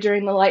cried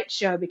during the light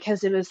show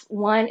because it was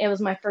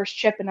my first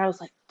trip, and I was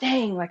like,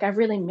 dang, like I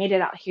really made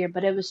it out here,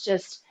 but it was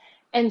just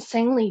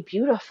insanely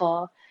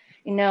beautiful.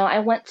 I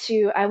went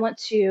to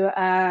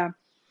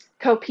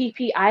Koh Phi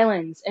Phi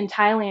Islands in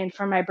Thailand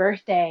for my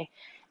birthday.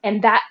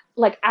 And that,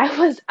 like, I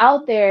was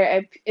out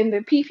there in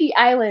the Phi Phi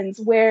Islands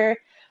where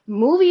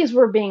movies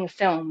were being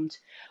filmed,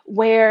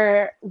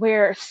 where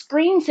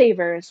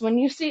screensavers, when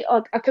you see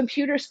a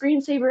computer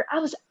screensaver, I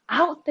was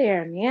out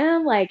there,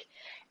 man. Like,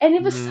 and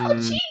it was so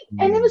Mm. cheap.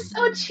 And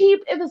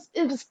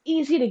it was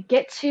easy to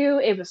get to.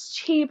 It was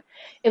cheap.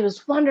 It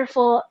was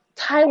wonderful.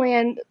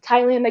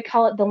 Thailand, they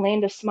call it the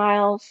land of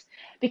smiles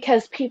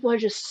because people are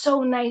just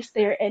so nice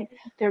there and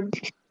they're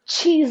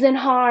cheesing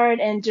hard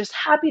and just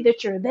happy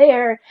that you're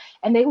there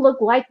and they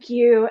look like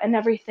you and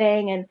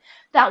everything. And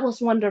that was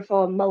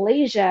wonderful.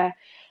 Malaysia,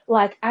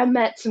 like I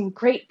met some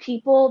great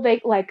people. They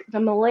like the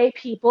Malay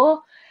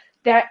people.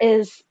 That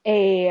is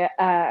a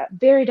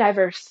very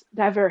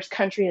diverse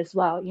country as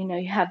well. You know,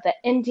 you have the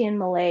Indian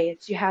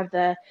Malays, you have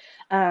the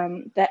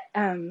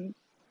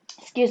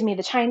excuse me,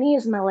 the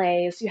Chinese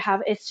Malays. You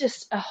have it's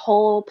just a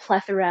whole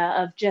plethora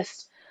of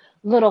just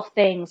little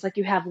things. Like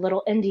you have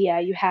little India,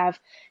 you have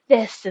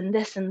this and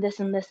this and this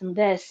and this and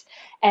this.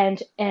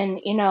 And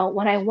you know,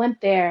 when I went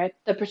there,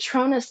 the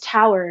Petronas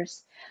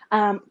Towers,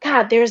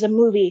 God, there's a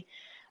movie.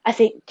 I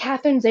think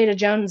Catherine Zeta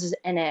Jones is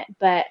in it,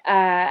 but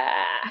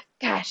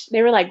gosh,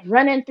 they were like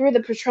running through the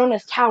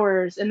Petronas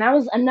Towers, and that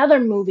was another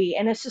movie,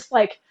 and it's just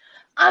like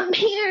I'm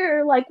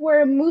here, like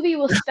where a movie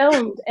was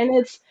filmed, and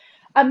it's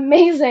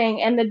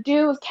amazing. And the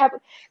dude kept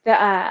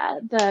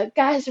the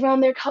guys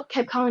around there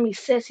kept calling me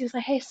sis. He was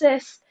like, hey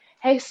sis,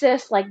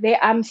 like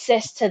I'm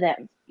sis to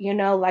them, you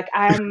know, like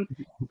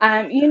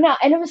you know.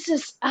 And it was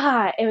just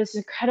it was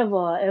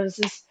incredible. It was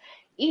just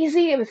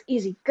easy. It was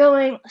easy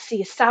going.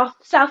 See, South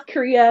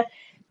Korea.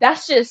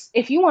 That's just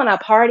if you want to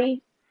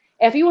party,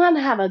 if you want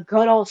to have a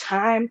good old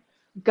time,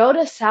 go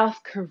to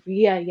South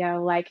Korea,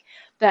 yo. Like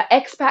the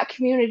expat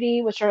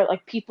community, which are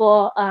like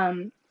people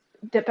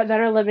that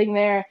are living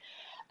there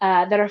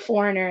that are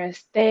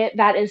foreigners.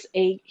 That is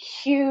a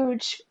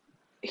huge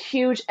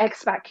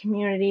expat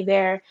community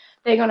there.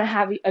 They're gonna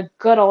have a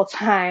good old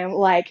time.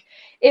 Like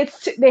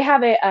they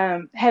have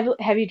a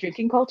heavy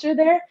drinking culture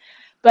there,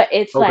 but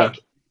it's Okay. like,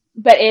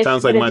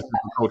 Sounds but like my it's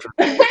type of culture.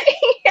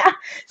 yeah.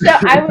 So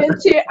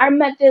I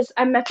met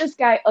this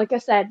guy. Like I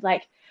said,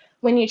 like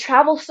when you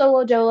travel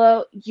solo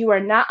dolo, you are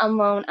not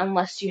alone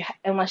unless you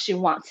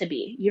want to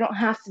be. You don't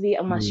have to be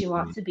unless you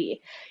want Mm. to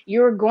be.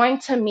 You're going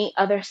to meet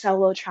other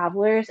solo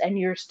travelers, and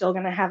you're still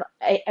gonna have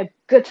a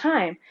good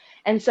time.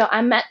 And so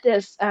I met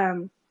this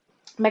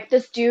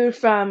dude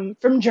from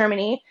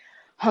Germany,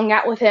 hung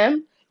out with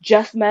him,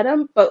 just met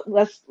him, but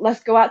let's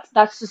go out.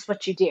 That's just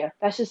what you do.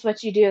 That's just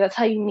what you do. That's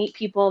how you meet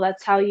people.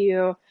 That's how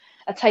you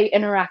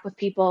interact with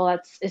people.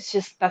 That's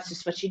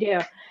just what you do.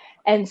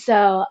 And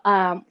so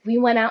we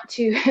went out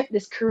to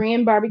this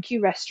Korean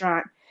barbecue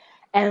restaurant,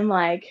 and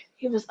like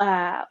it was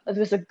a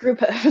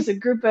group of it was a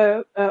group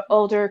of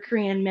older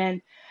Korean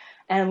men,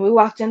 and we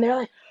walked in there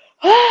like,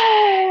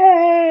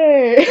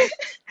 hey.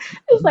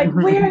 It's like,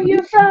 where are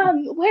you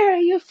from? Where are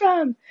you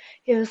from?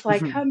 He was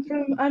like, I'm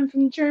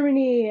from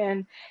Germany,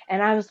 and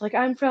I was like,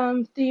 I'm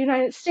from the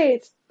United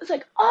States. It's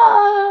like,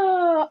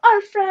 oh,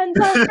 our friends,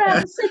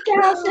 sit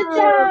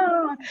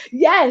down.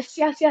 Yes,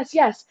 yes, yes,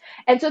 yes.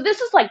 And so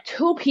this is like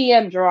 2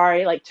 p.m.,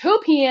 Gerari, like 2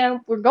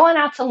 p.m. We're going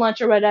out to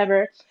lunch or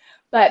whatever,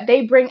 but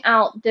they bring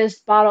out this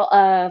bottle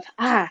of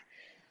God,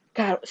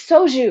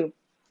 soju.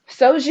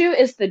 Soju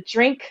is the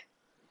drink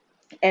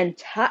in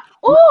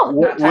What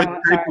not what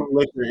Taiwan, type sorry. of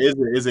liquor is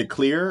it? Is it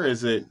clear?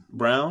 Is it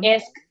brown?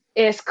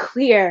 Is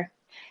clear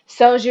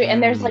soju,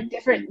 and there's Mm, like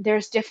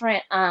there's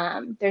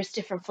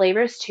different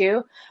flavors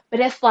too, but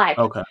it's like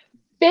okay.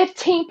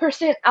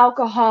 15%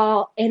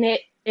 alcohol in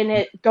it, and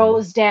it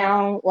goes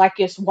down like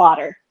it's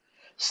water.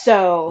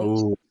 So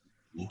Oh.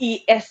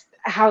 it's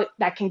how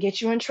that can get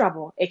you in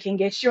trouble. It can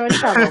get you in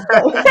trouble.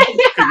 But Because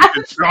you've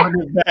been throwing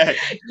it back.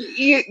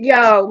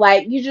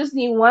 like you just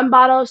need one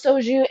bottle of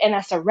soju and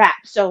that's a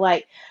wrap. So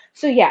like,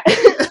 so yeah.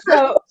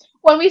 So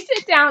when we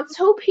sit down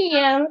 2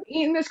 p.m.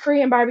 eating this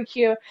Korean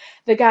barbecue,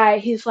 the guy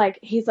he's like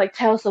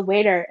tells the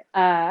waiter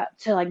to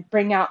like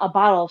bring out a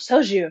bottle of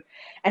soju,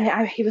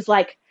 and he was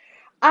like,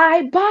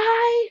 I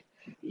buy,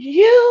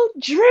 you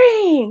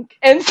drink.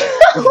 And so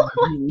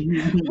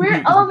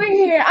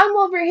I'm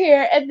over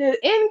here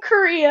in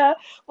Korea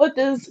with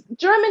this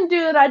German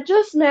dude I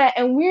just met,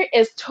 and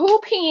it's 2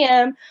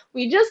 p.m.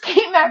 We just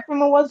came back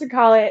from a what's it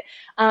call it,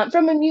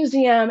 from a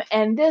museum,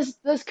 and this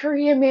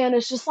Korean man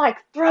is just like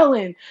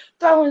throwing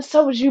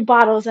soju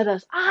bottles at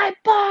us. I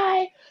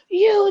buy,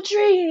 you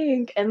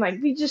drink, and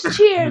like we just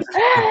cheers,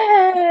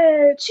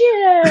 hey,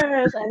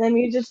 cheers, and then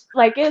we just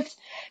like it's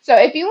so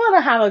if you want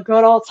to have a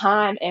good old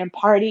time and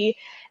party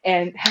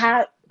and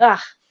have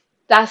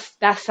that's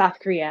South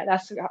Korea.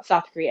 That's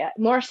South Korea.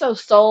 More so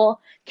Seoul.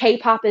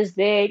 K-pop is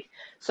big,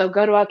 so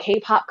go to a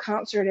K-pop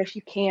concert if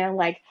you can.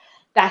 Like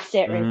that's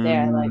it right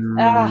there. Like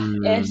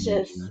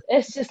Mm.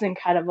 it's just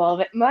incredible.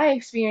 But my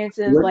experience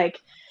is What,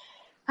 like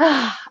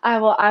I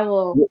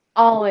will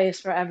always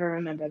forever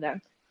remember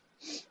them.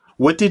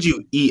 what did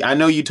you eat? I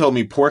know you told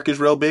me pork is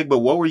real big, but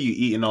what were you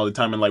eating all the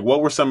time? And like,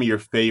 what were some of your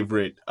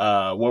favorite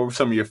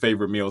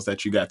meals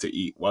that you got to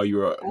eat while you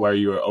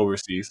were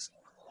overseas?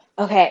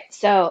 Okay,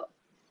 so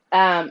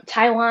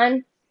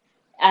Taiwan,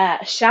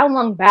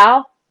 Xiaolong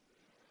Bao.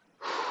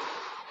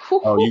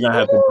 Oh, you're gonna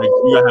have to break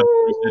that down.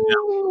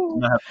 You're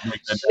gonna have to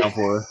break that down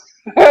for us.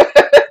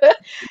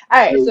 All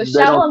right, so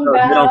Xiaolong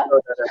They don't Bao.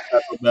 sell that at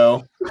Taco Bell.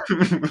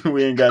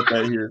 We ain't got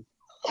that here.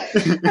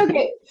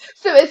 Okay,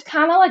 so it's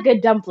kind of like a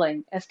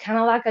dumpling. It's kind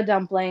of like a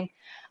dumpling.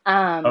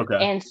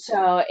 Okay. And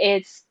so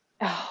it's,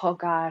 oh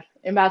God,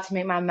 I'm about to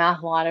make my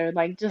mouth water,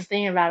 like just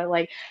thinking about it.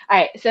 Like, all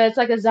right, so it's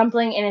like a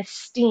dumpling and it's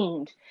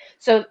steamed.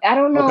 So I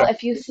don't know Okay.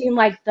 if you've seen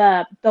like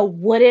the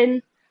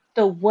wooden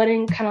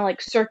kind of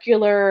like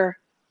circular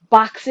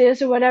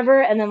boxes or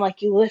whatever, and then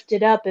like you lift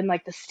it up and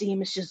like the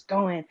steam is just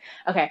going.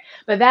 Okay,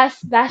 but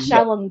that's Yeah.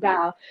 Xiaolong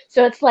Bao.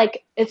 So it's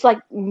like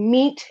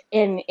meat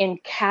in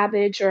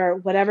cabbage or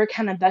whatever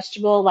kind of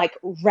vegetable, like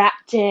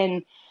wrapped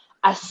in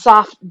a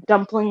soft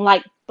dumpling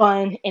like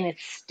bun, and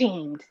it's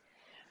steamed.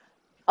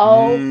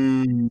 Oh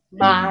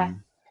my Mm.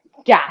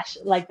 gosh,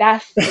 like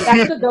that's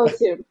the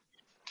go-to.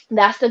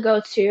 That's the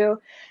go-to.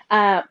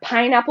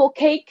 Pineapple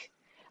cake.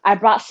 I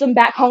brought some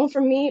back home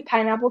for me.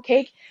 Pineapple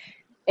cake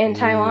in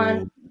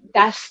Taiwan. Ooh,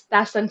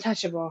 That's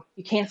untouchable.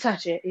 You can't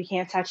touch it. You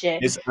can't touch it.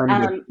 it's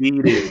Um,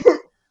 undefeated.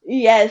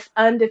 yes,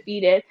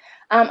 undefeated.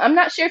 I'm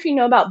not sure if you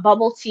know about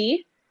bubble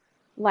tea.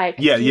 Like,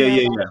 Yeah, do you yeah, know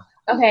yeah, about yeah.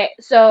 it? Okay,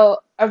 so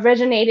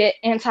originated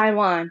in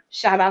Taiwan.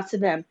 Shout out to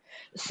them.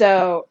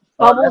 So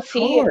Oh, bubble that's tea,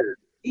 hard.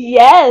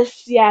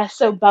 yes, yes.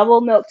 So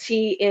bubble milk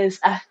tea is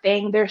a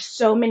thing. There's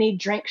so many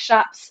drink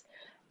shops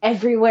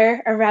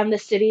everywhere around the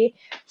city.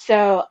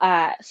 So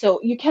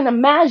you can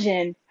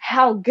imagine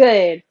how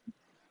good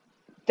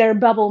their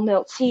bubble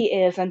milk tea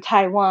is in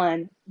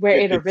Taiwan, where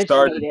it It started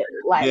originated. there.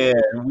 Like,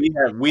 Yeah, and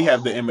we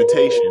have the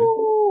imitation.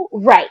 ooh,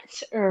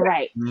 right,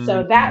 right.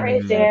 So that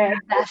right Mm. there,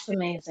 that's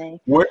amazing.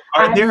 What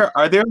I'm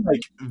are there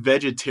like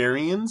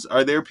vegetarians?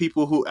 Are there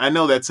people who I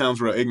know that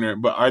sounds real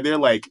ignorant, but are there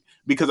like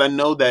because I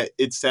know that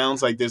it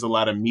sounds like there's a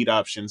lot of meat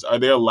options. Are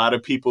there a lot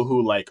of people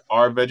who like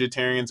are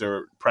vegetarians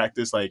or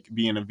practice like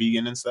being a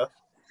vegan and stuff?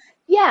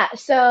 Yeah,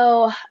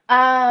 so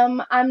there's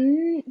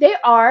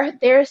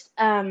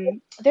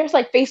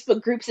like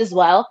Facebook groups as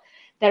well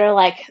that are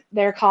like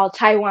they're called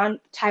Taiwan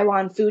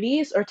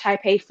foodies or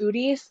Taipei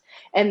foodies,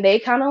 and they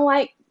kind of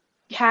like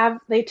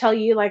they tell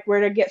you like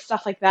where to get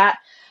stuff like that.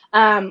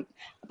 Um,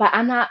 but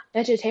I'm not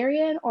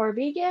vegetarian or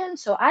vegan,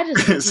 so I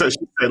just be So she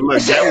eating. said, "Look,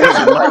 So that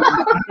wasn't my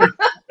concern.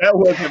 That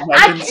wasn't my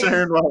I can't,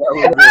 concern while I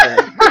was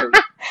there."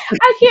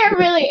 I can't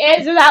really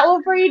answer that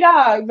one for you,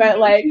 dog. But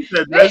like. She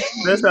said, that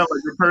sounds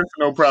like a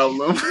personal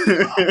problem.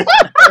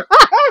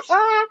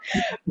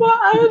 Well,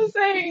 I was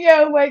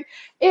saying, like,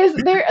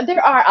 is there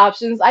are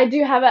options. I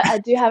do have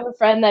a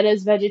friend that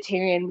is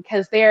vegetarian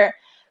because they're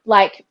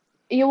like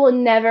you will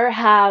never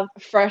have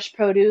fresh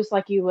produce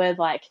like you would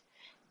like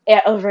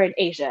over in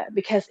Asia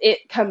because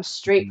it comes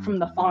straight from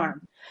the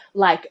farm.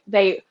 Like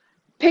they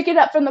pick it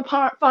up from the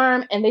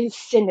farm and they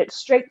send it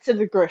straight to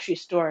the grocery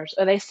stores,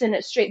 or they send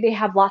it straight. They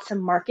have lots of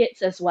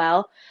markets as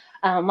well,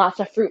 lots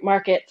of fruit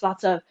markets,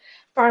 lots of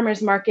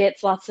farmers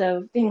markets, lots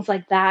of things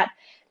like that.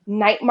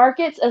 Night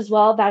markets as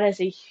well. That is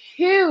a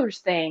huge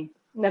thing.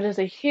 That is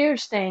a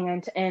huge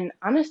thing, and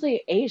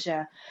honestly,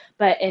 Asia,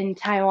 but in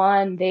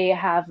Taiwan they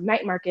have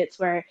night markets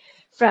where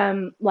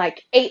from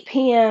like 8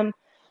 p.m.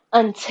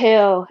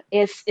 until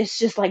it's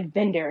just like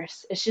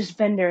vendors. It's just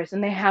vendors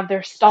and they have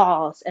their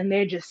stalls and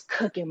they're just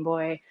cooking,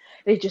 boy.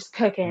 They're just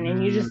cooking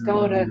and you just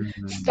go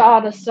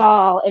to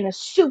stall and it's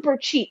super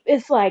cheap.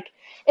 It's like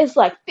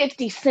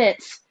 50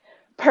 cents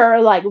per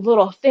like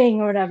little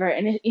thing or whatever,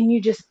 and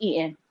you just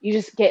eating. You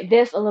just get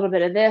this, a little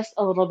bit of this,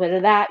 a little bit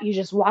of that. You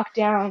just walk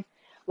down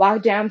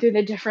through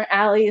the different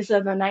alleys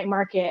of the night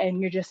market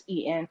and you're just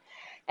eating.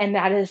 And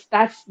that is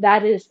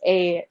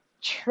a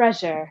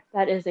treasure.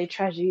 That is a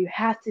treasure. You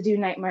have to do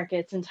night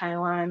markets in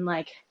Taiwan,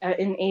 like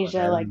in Well, Asia.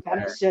 that Like ain't that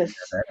bad. is Yeah,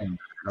 just, that ain't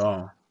bad at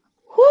all.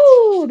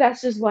 whoo.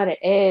 That's just what it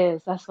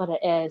is. That's what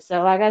it is.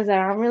 So, like I said,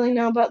 I don't really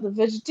know about the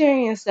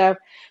vegetarian stuff,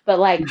 but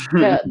like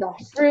the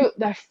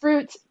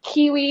fruit,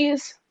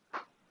 kiwis.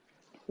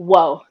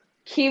 Whoa,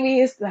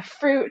 kiwis, the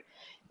fruit.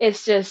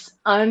 It's just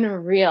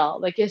unreal.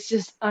 Like it's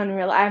just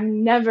unreal. I've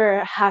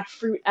never had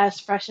fruit as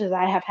fresh as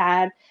I have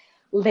had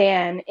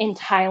than in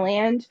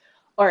Thailand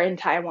or in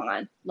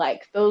Taiwan.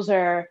 Like those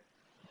are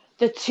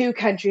the two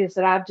countries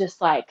that I've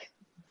just like,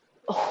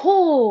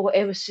 oh,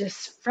 it was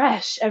just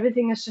fresh.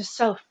 Everything is just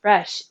so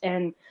fresh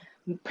and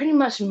pretty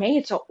much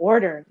made to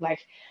order.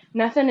 Like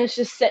nothing is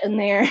just sitting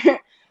there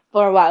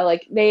for a while.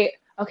 Like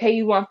okay,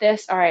 you want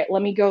this? All right,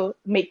 let me go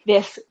make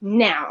this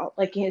now.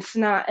 Like it's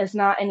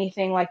not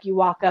anything like you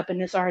walk up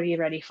and it's already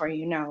ready for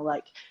you. No,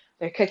 like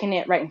they're cooking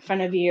it right in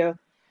front of you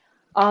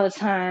all the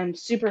time.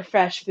 Super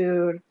fresh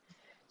food.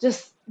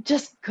 Just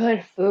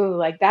good food.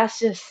 Like that's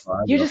just Oh,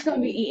 I you're love just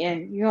gonna be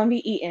eating. You're gonna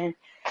be eating.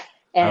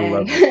 I And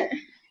love it.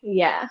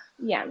 yeah,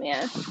 yeah,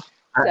 man.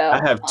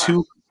 I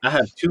So,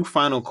 have two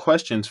final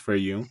questions for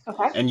you,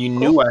 okay, and you cool.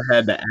 knew I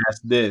had to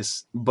ask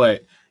this,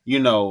 but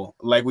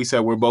like we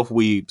said, we're both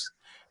weebs,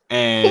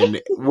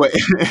 and what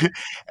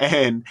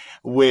and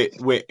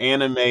with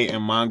anime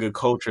and manga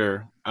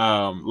culture,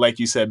 like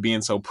you said,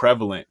 being so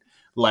prevalent,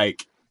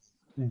 like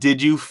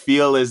did you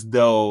feel as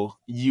though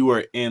you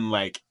were in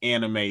like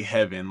anime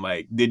heaven?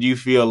 Like, did you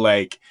feel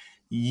like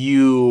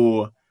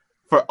you,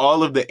 for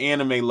all of the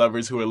anime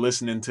lovers who are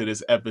listening to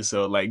this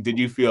episode, like, did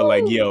you feel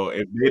like, Woo. yo,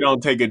 if they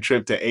don't take a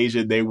trip to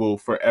Asia, they will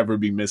forever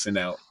be missing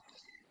out?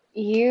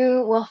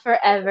 You will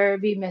forever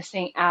be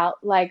missing out.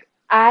 Like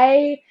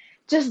I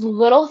just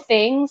little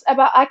things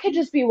about I could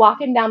just be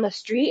walking down the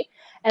street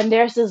and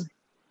there's this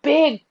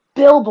big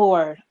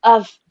billboard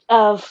of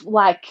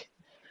like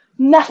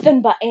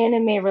nothing but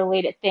anime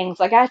related things.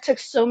 Like I took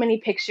so many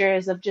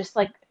pictures of just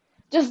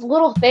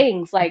little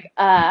things like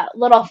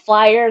little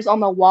flyers on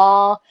the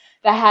wall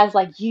that has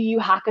like Yu Yu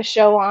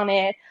Hakusho on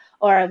it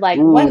or like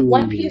One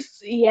Ooh.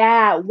 Piece.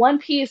 Yeah, One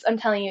Piece I'm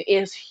telling you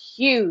is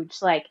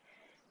huge. Like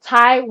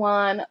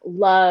Taiwan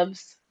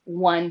loves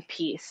One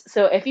Piece.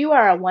 So if you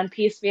are a One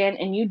Piece fan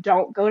and you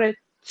don't go to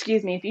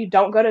excuse me, if you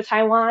don't go to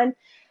Taiwan,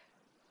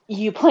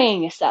 you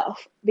playing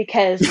yourself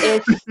because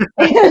it's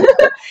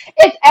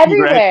it's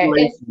everywhere.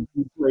 Congratulations,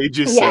 you played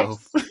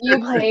yourself. Yes, you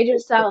played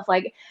yourself.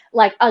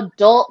 Like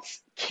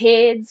adults,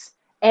 kids,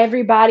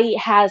 everybody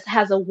has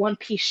a One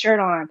Piece shirt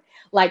on.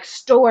 Like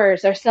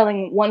stores are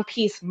selling One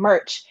Piece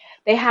merch.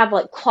 They have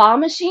like claw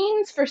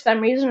machines for some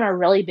reason are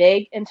really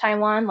big in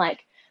Taiwan.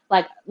 Like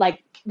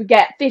we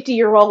get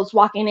 50-year-olds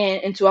walking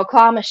into a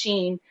claw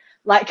machine,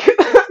 like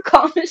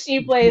claw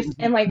machine place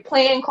and like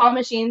playing claw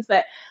machines,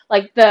 but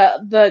like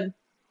the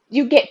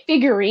you get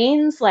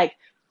figurines like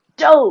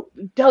dope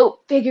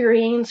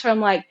figurines from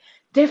like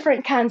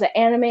different kinds of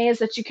animes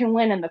that you can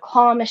win in the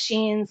claw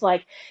machines.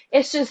 Like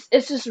it's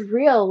just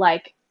real.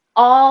 Like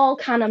all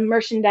kind of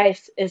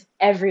merchandise is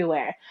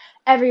everywhere,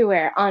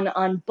 everywhere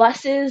on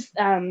buses.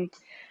 I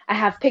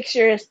have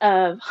pictures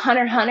of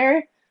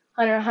Hunter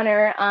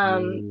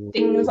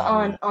things Ooh.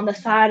 on the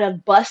side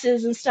of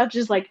buses and stuff.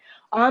 Just like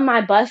on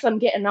my bus, I'm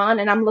getting on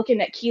and I'm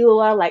looking at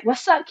Killua, like,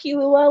 what's up,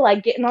 Killua?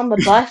 Like getting on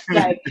the bus,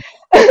 like,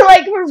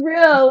 like for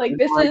real. Like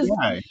That's this my is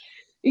guy.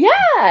 yeah,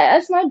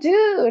 that's my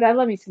dude. I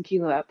love me some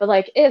Kilo. But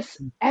like it's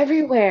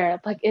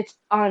everywhere. Like it's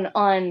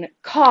on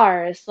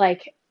cars.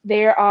 Like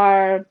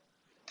there's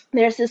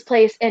this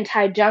place in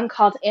Taichung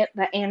called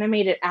the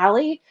Animated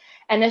Alley,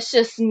 and it's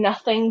just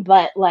nothing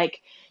but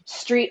like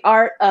street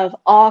art of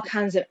all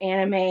kinds of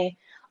anime,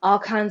 all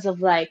kinds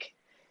of like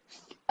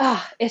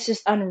it's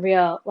just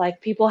unreal. Like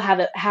people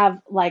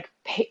have like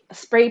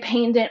spray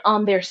painted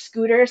on their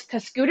scooters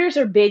because scooters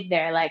are big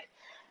there. Like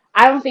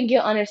I don't think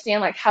you'll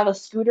understand like how the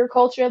scooter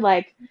culture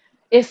like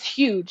is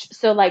huge.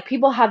 So like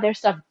people have their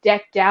stuff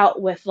decked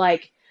out with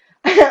like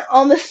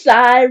on the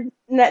side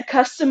that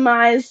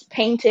customized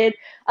painted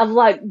of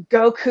like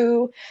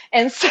Goku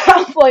and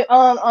stuff like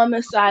on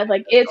the side.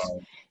 Like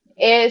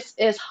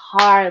it's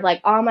hard.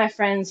 Like all my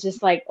friends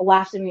just like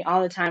laughed at me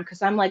all the time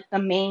because I'm like the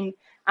main.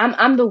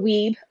 I'm the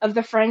weeb of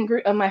the friend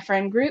group of my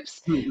friend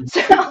groups.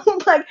 So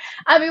like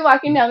I'd be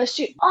walking down the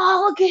street.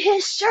 Oh, look at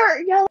his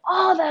shirt, yo!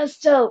 Oh, that's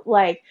dope.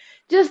 Like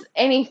just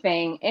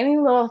anything, any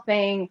little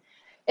thing.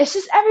 It's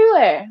just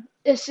everywhere.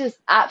 It's just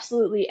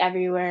absolutely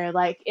everywhere.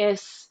 Like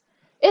it's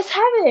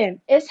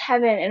heaven. It's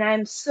heaven, and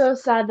I'm so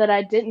sad that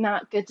I did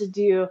not get to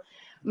do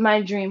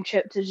my dream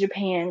trip to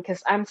Japan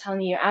because I'm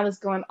telling you, I was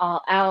going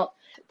all out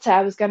so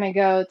I was gonna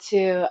go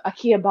to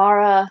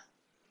Akihabara,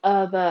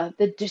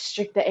 the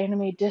district, the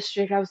anime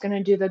district. I was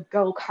gonna do the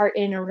go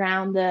karting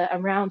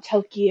around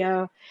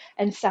Tokyo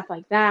and stuff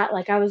like that.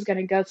 Like I was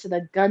gonna go to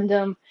the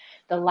Gundam,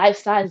 the life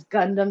size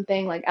Gundam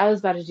thing. Like I was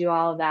about to do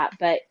all of that,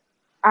 but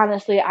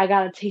honestly, I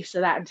got a taste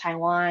of that in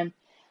Taiwan.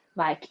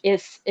 Like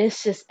it's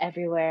just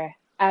everywhere,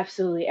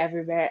 absolutely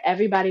everywhere.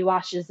 Everybody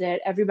watches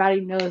it,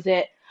 everybody knows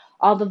it.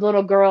 All the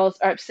little girls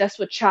are obsessed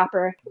with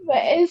Chopper. But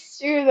it's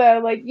true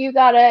though, like you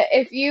gotta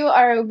if you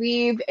are a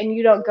weeb and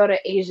you don't go to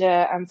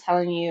Asia, I'm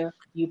telling you,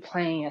 you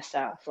playing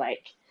yourself.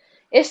 Like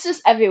it's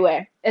just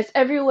everywhere. It's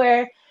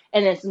everywhere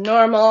and it's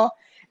normal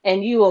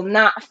and you will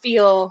not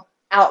feel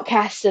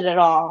outcasted at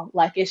all.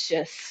 Like it's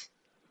just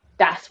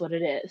that's what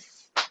it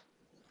is.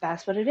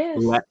 That's what it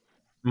is.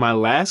 My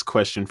last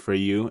question for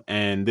you,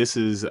 and this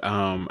is,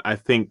 I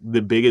think,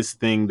 the biggest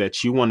thing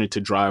that you wanted to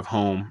drive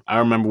home. I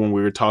remember when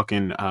we were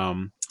talking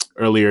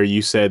earlier,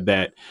 you said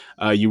that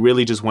you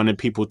really just wanted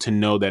people to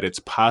know that it's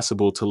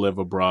possible to live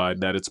abroad,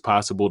 that it's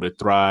possible to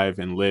thrive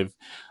and live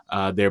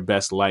their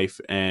best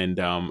life. And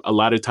a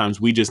lot of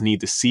times we just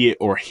need to see it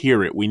or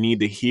hear it. We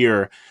need to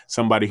hear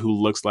somebody who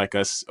looks like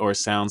us or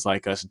sounds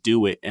like us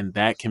do it. And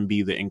that can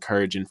be the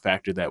encouraging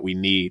factor that we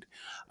need.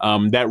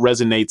 That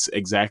resonates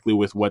exactly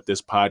with what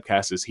this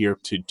podcast is here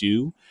to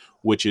do,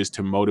 which is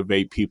to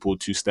motivate people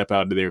to step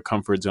out of their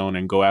comfort zone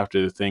and go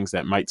after the things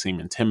that might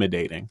seem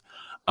intimidating.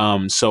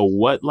 So,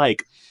 what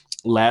like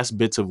last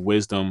bits of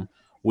wisdom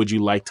would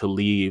you like to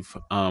leave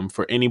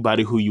for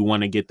anybody who you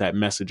want to get that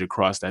message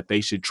across that they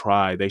should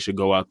try, they should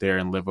go out there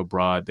and live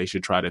abroad, they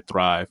should try to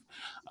thrive?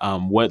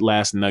 What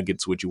last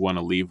nuggets would you want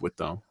to leave with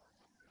them?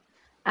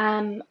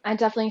 I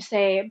definitely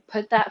say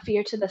put that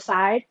fear to the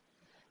side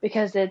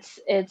because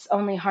it's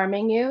only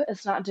harming you.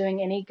 It's not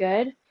doing any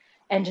good,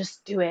 and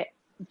just do it.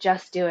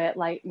 Just do it.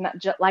 Like not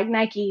like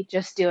Nike,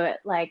 just do it.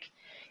 Like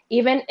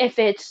even if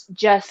it's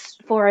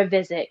just for a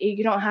visit,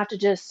 you don't have to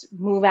just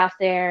move out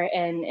there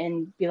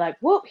and be like,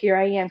 "Whoop, here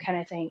I am,"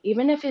 kind of thing.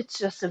 Even if it's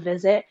just a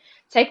visit,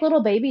 take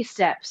little baby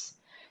steps.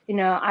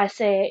 I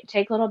say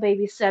take little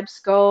baby steps.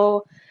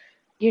 Go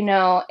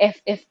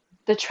if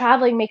the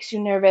traveling makes you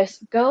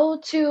nervous, go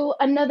to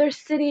another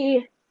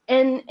city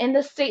in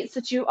the states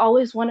that you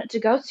always wanted to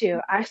go to.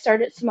 I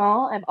started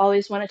small. I've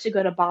always wanted to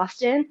go to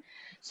Boston.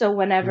 So Mm.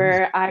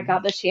 whenever I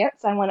got the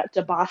chance, I went up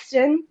to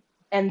Boston,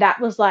 and that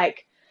was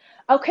like,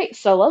 okay,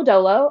 solo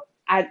dolo.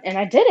 I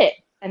did it.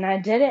 And I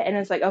did it. And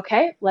it's like,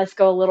 okay, let's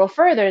go a little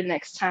further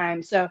next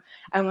time. So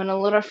I went a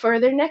little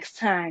further next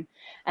time.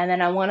 And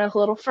then I went a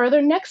little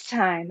further next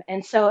time.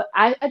 And so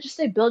I just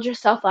say build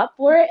yourself up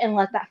for it and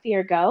let that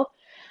fear go.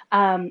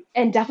 And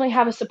definitely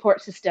have a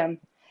support system.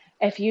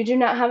 If you do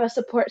not have a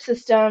support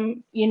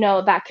system,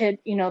 that could,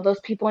 those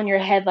people in your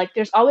head, like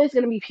there's always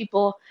going to be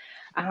people,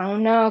 I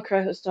don't know,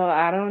 Crystal,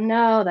 I don't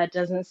know, that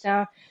doesn't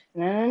sound,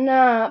 no, no,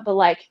 no. But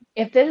like,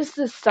 if this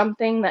is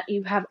something that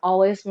you have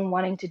always been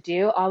wanting to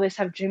do, always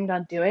have dreamed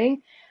on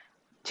doing,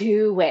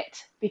 do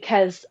it.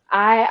 Because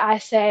I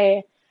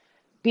say,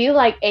 be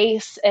like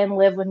Ace and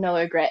live with no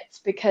regrets.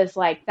 Because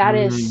like that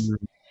is Mm.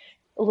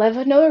 live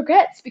with no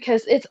regrets.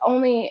 Because it's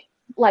only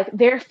like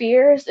their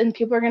fears, and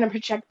people are gonna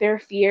project their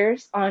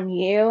fears on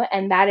you,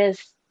 and that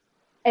is,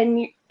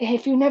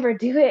 if you never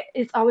do it,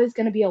 it's always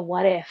going to be a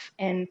what if.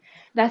 And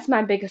that's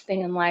my biggest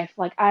thing in life.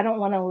 Like, I don't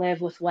want to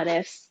live with what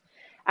ifs.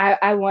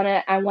 I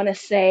want to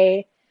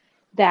say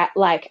that,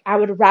 like, I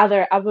would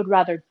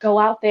rather go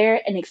out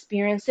there and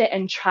experience it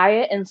and try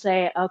it and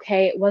say,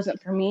 okay, it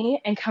wasn't for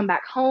me, and come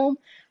back home,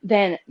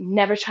 than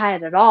never try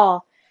it at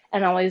all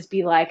and always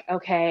be like,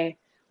 okay,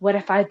 what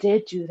if I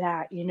did do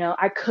that?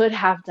 I could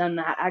have done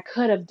that. I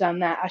could have done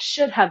that. I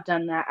should have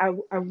done that.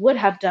 I would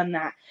have done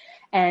that.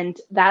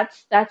 And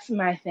that's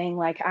my thing.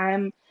 Like, I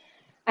am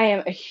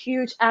a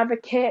huge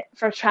advocate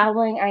for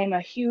traveling. I am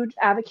a huge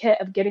advocate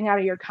of getting out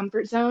of your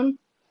comfort zone,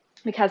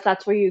 because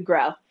that's where you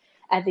grow.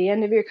 At the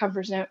end of your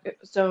comfort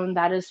zone,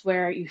 that is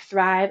where you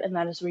thrive, and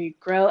that is where you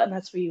grow, and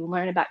that's where you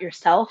learn about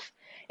yourself.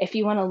 If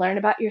you want to learn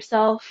about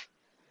yourself,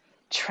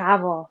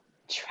 travel.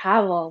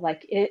 Travel.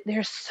 Like,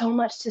 there's so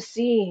much to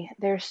see.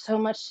 There's so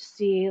much to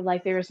see.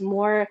 Like, there's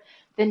more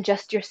than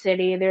just your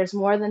city. There's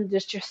more than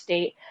just your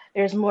state.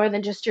 There's more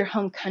than just your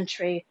home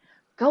country.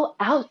 Go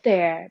out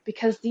there,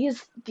 because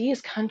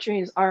these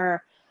countries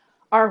are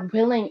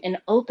willing and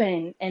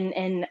open,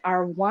 and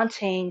are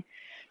wanting,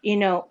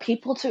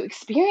 people to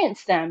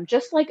experience them,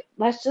 just like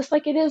that's just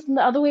like it is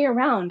the other way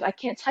around. I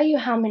can't tell you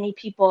how many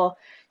people,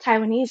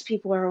 Taiwanese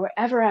people or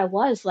wherever I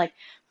was, like,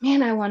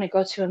 man, I want to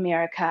go to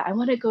America. I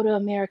want to go to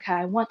America.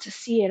 I want to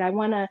see it. I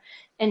want to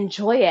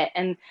enjoy it.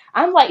 And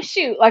I'm like,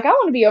 shoot, like, I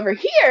want to be over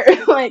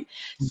here. Like,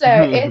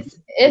 so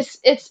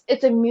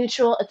it's a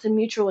mutual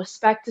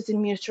respect. It's a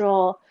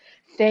mutual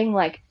thing.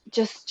 Like,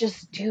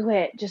 just do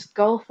it. Just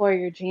go for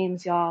your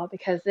dreams, y'all,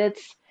 because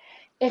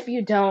if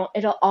you don't,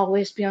 it'll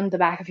always be on the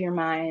back of your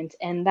mind,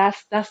 and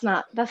that's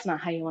not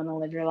how you want to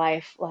live your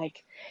life.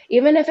 Like,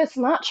 even if it's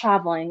not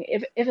traveling,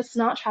 if it's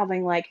not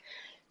traveling, like,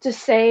 to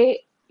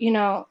say,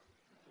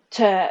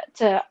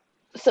 to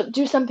so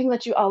do something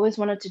that you always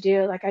wanted to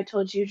do. Like I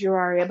told you,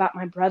 Jirari, about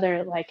my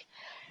brother. Like,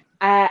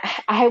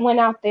 I went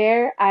out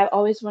there. I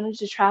always wanted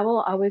to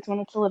travel. I always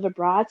wanted to live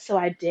abroad, so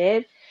I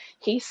did.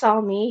 He saw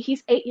me.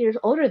 He's 8 years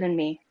older than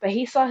me, but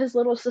he saw his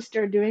little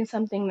sister doing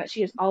something that she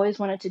has always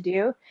wanted to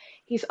do.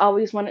 He's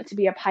always wanted to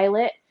be a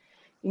pilot.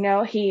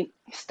 He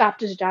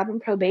stopped his job in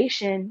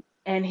probation,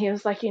 and he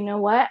was like, you know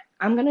what?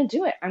 I'm going to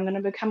do it. I'm going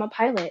to become a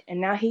pilot.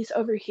 And now he's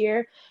over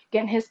here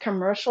getting his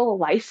commercial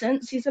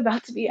license. He's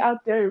about to be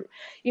out there,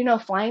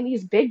 flying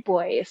these big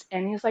boys.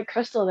 And he's like,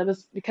 Crystal, that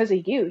was because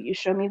of you. You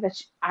showed me that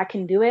I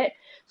can do it,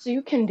 so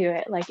you can do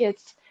it. Like,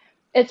 it's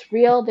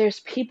real.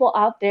 There's people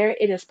out there.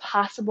 It is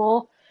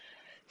possible.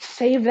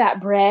 Save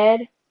that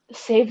bread,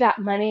 save that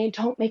money.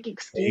 Don't make Save the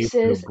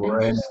excuses, and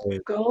bread.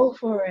 just go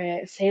for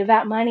it. Save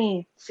that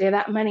money. Save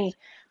that money.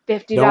 Don't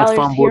 $50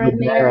 fumble here the and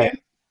bag. there.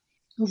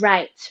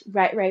 Right,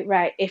 right, right,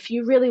 right. If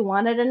you really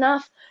want it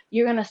enough,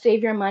 you're going to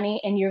save your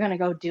money and you're going to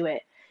go do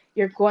it.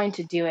 You're going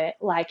to do it.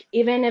 Like,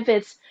 even if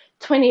it's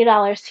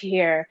 $20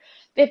 here,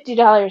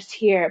 $50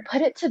 here,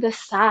 put it to the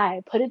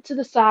side. Put it to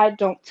the side.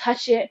 Don't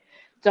touch it.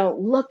 Don't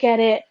look at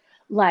it.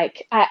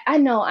 Like, I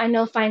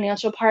know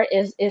financial part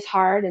is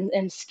hard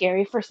and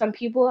scary for some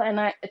people, and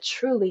I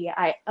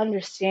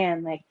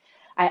understand. Like,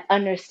 I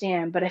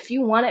understand. But if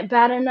you want it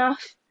bad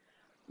enough,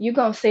 you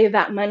gonna save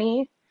that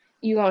money,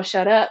 you gonna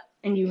shut up,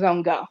 and you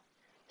gonna go.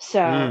 So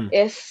Mm.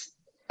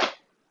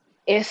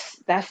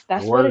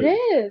 that's what it Word.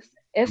 is.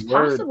 It's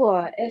Word.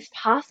 possible. It's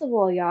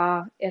possible,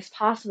 y'all. It's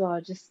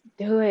possible. Just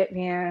do it,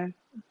 man.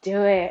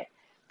 Do it.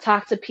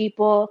 Talk to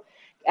people.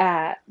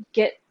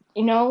 Get,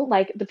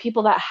 like, the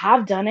people that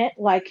have done it.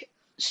 Like,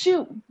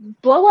 shoot,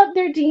 blow up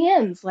their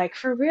DMs. Like,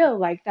 for real.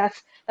 Like,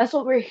 that's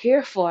what we're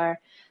here for.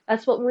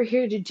 That's what we're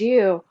here to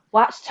do.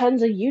 Watch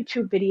tons of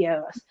YouTube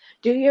videos.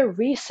 Do your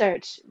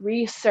research.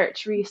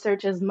 Research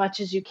as much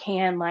as you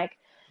can. Like,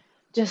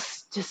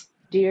 just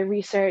do your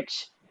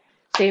research.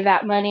 Save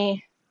that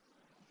money,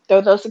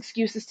 throw those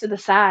excuses to the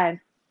side,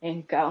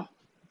 and go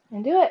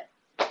and do it,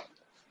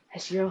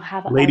 as you'll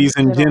have a Ladies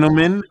and good old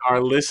gentlemen,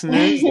 our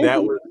listeners, that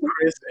time. was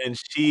Chris, and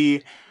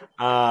she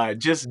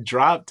just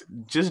dropped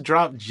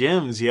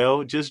gems,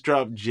 yo. Just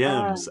dropped uh,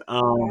 gems.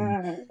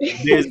 uh.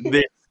 There's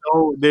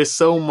there's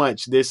so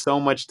much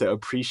to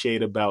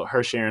appreciate about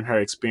her sharing her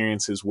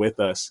experiences with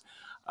us.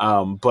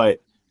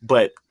 But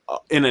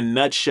in a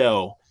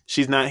nutshell,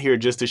 she's not here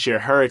just to share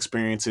her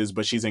experiences,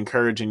 but she's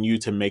encouraging you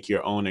to make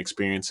your own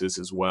experiences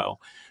as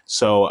well.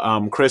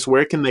 So, Chris,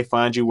 where can they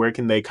find you? Where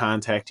can they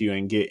contact you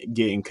and get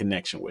in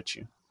connection with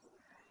you?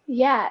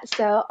 Yeah,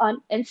 so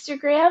on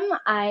Instagram,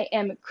 I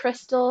am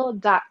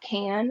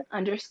crystal.can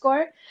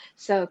underscore.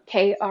 So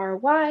Krystle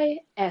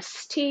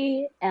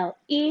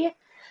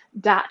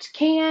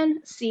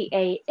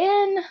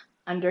 .can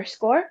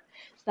underscore.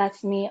 So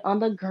that's me on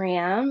the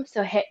gram.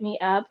 So hit me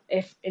up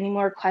if any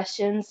more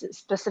questions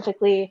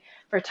specifically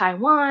for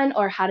Taiwan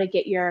or how to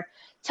get your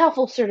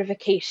TOEFL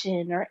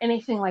certification or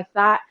anything like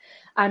that.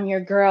 I'm your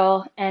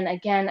girl. And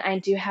again, I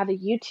do have a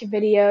YouTube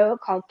video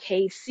called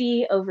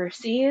KC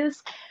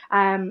Overseas.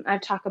 I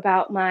talk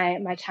about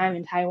my time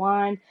in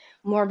Taiwan.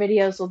 More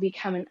videos will be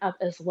coming up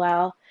as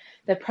well,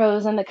 the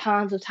pros and the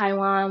cons of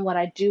Taiwan, what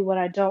I do, what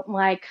I don't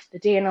like, the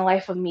day in the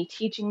life of me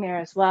teaching there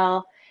as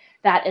well.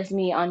 That is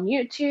me on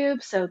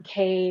YouTube. So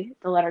K,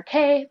 the letter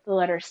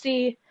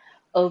C,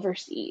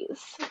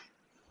 overseas.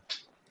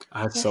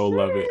 I Yes, so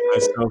love it. I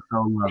sir. so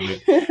love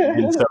it.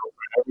 And so,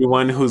 for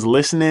everyone who's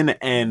listening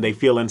and they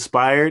feel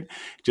inspired,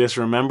 just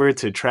remember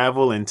to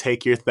travel and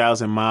take your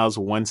 1,000 miles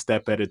one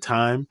step at a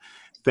time.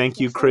 Thank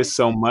you, Yes, sir. Chris,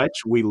 so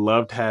much. We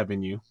loved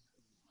having you.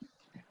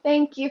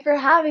 Thank you for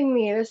having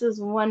me. This is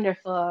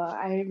wonderful.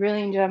 I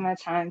really enjoyed my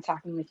time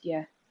talking with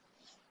you.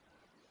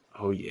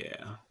 Oh,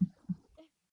 yeah.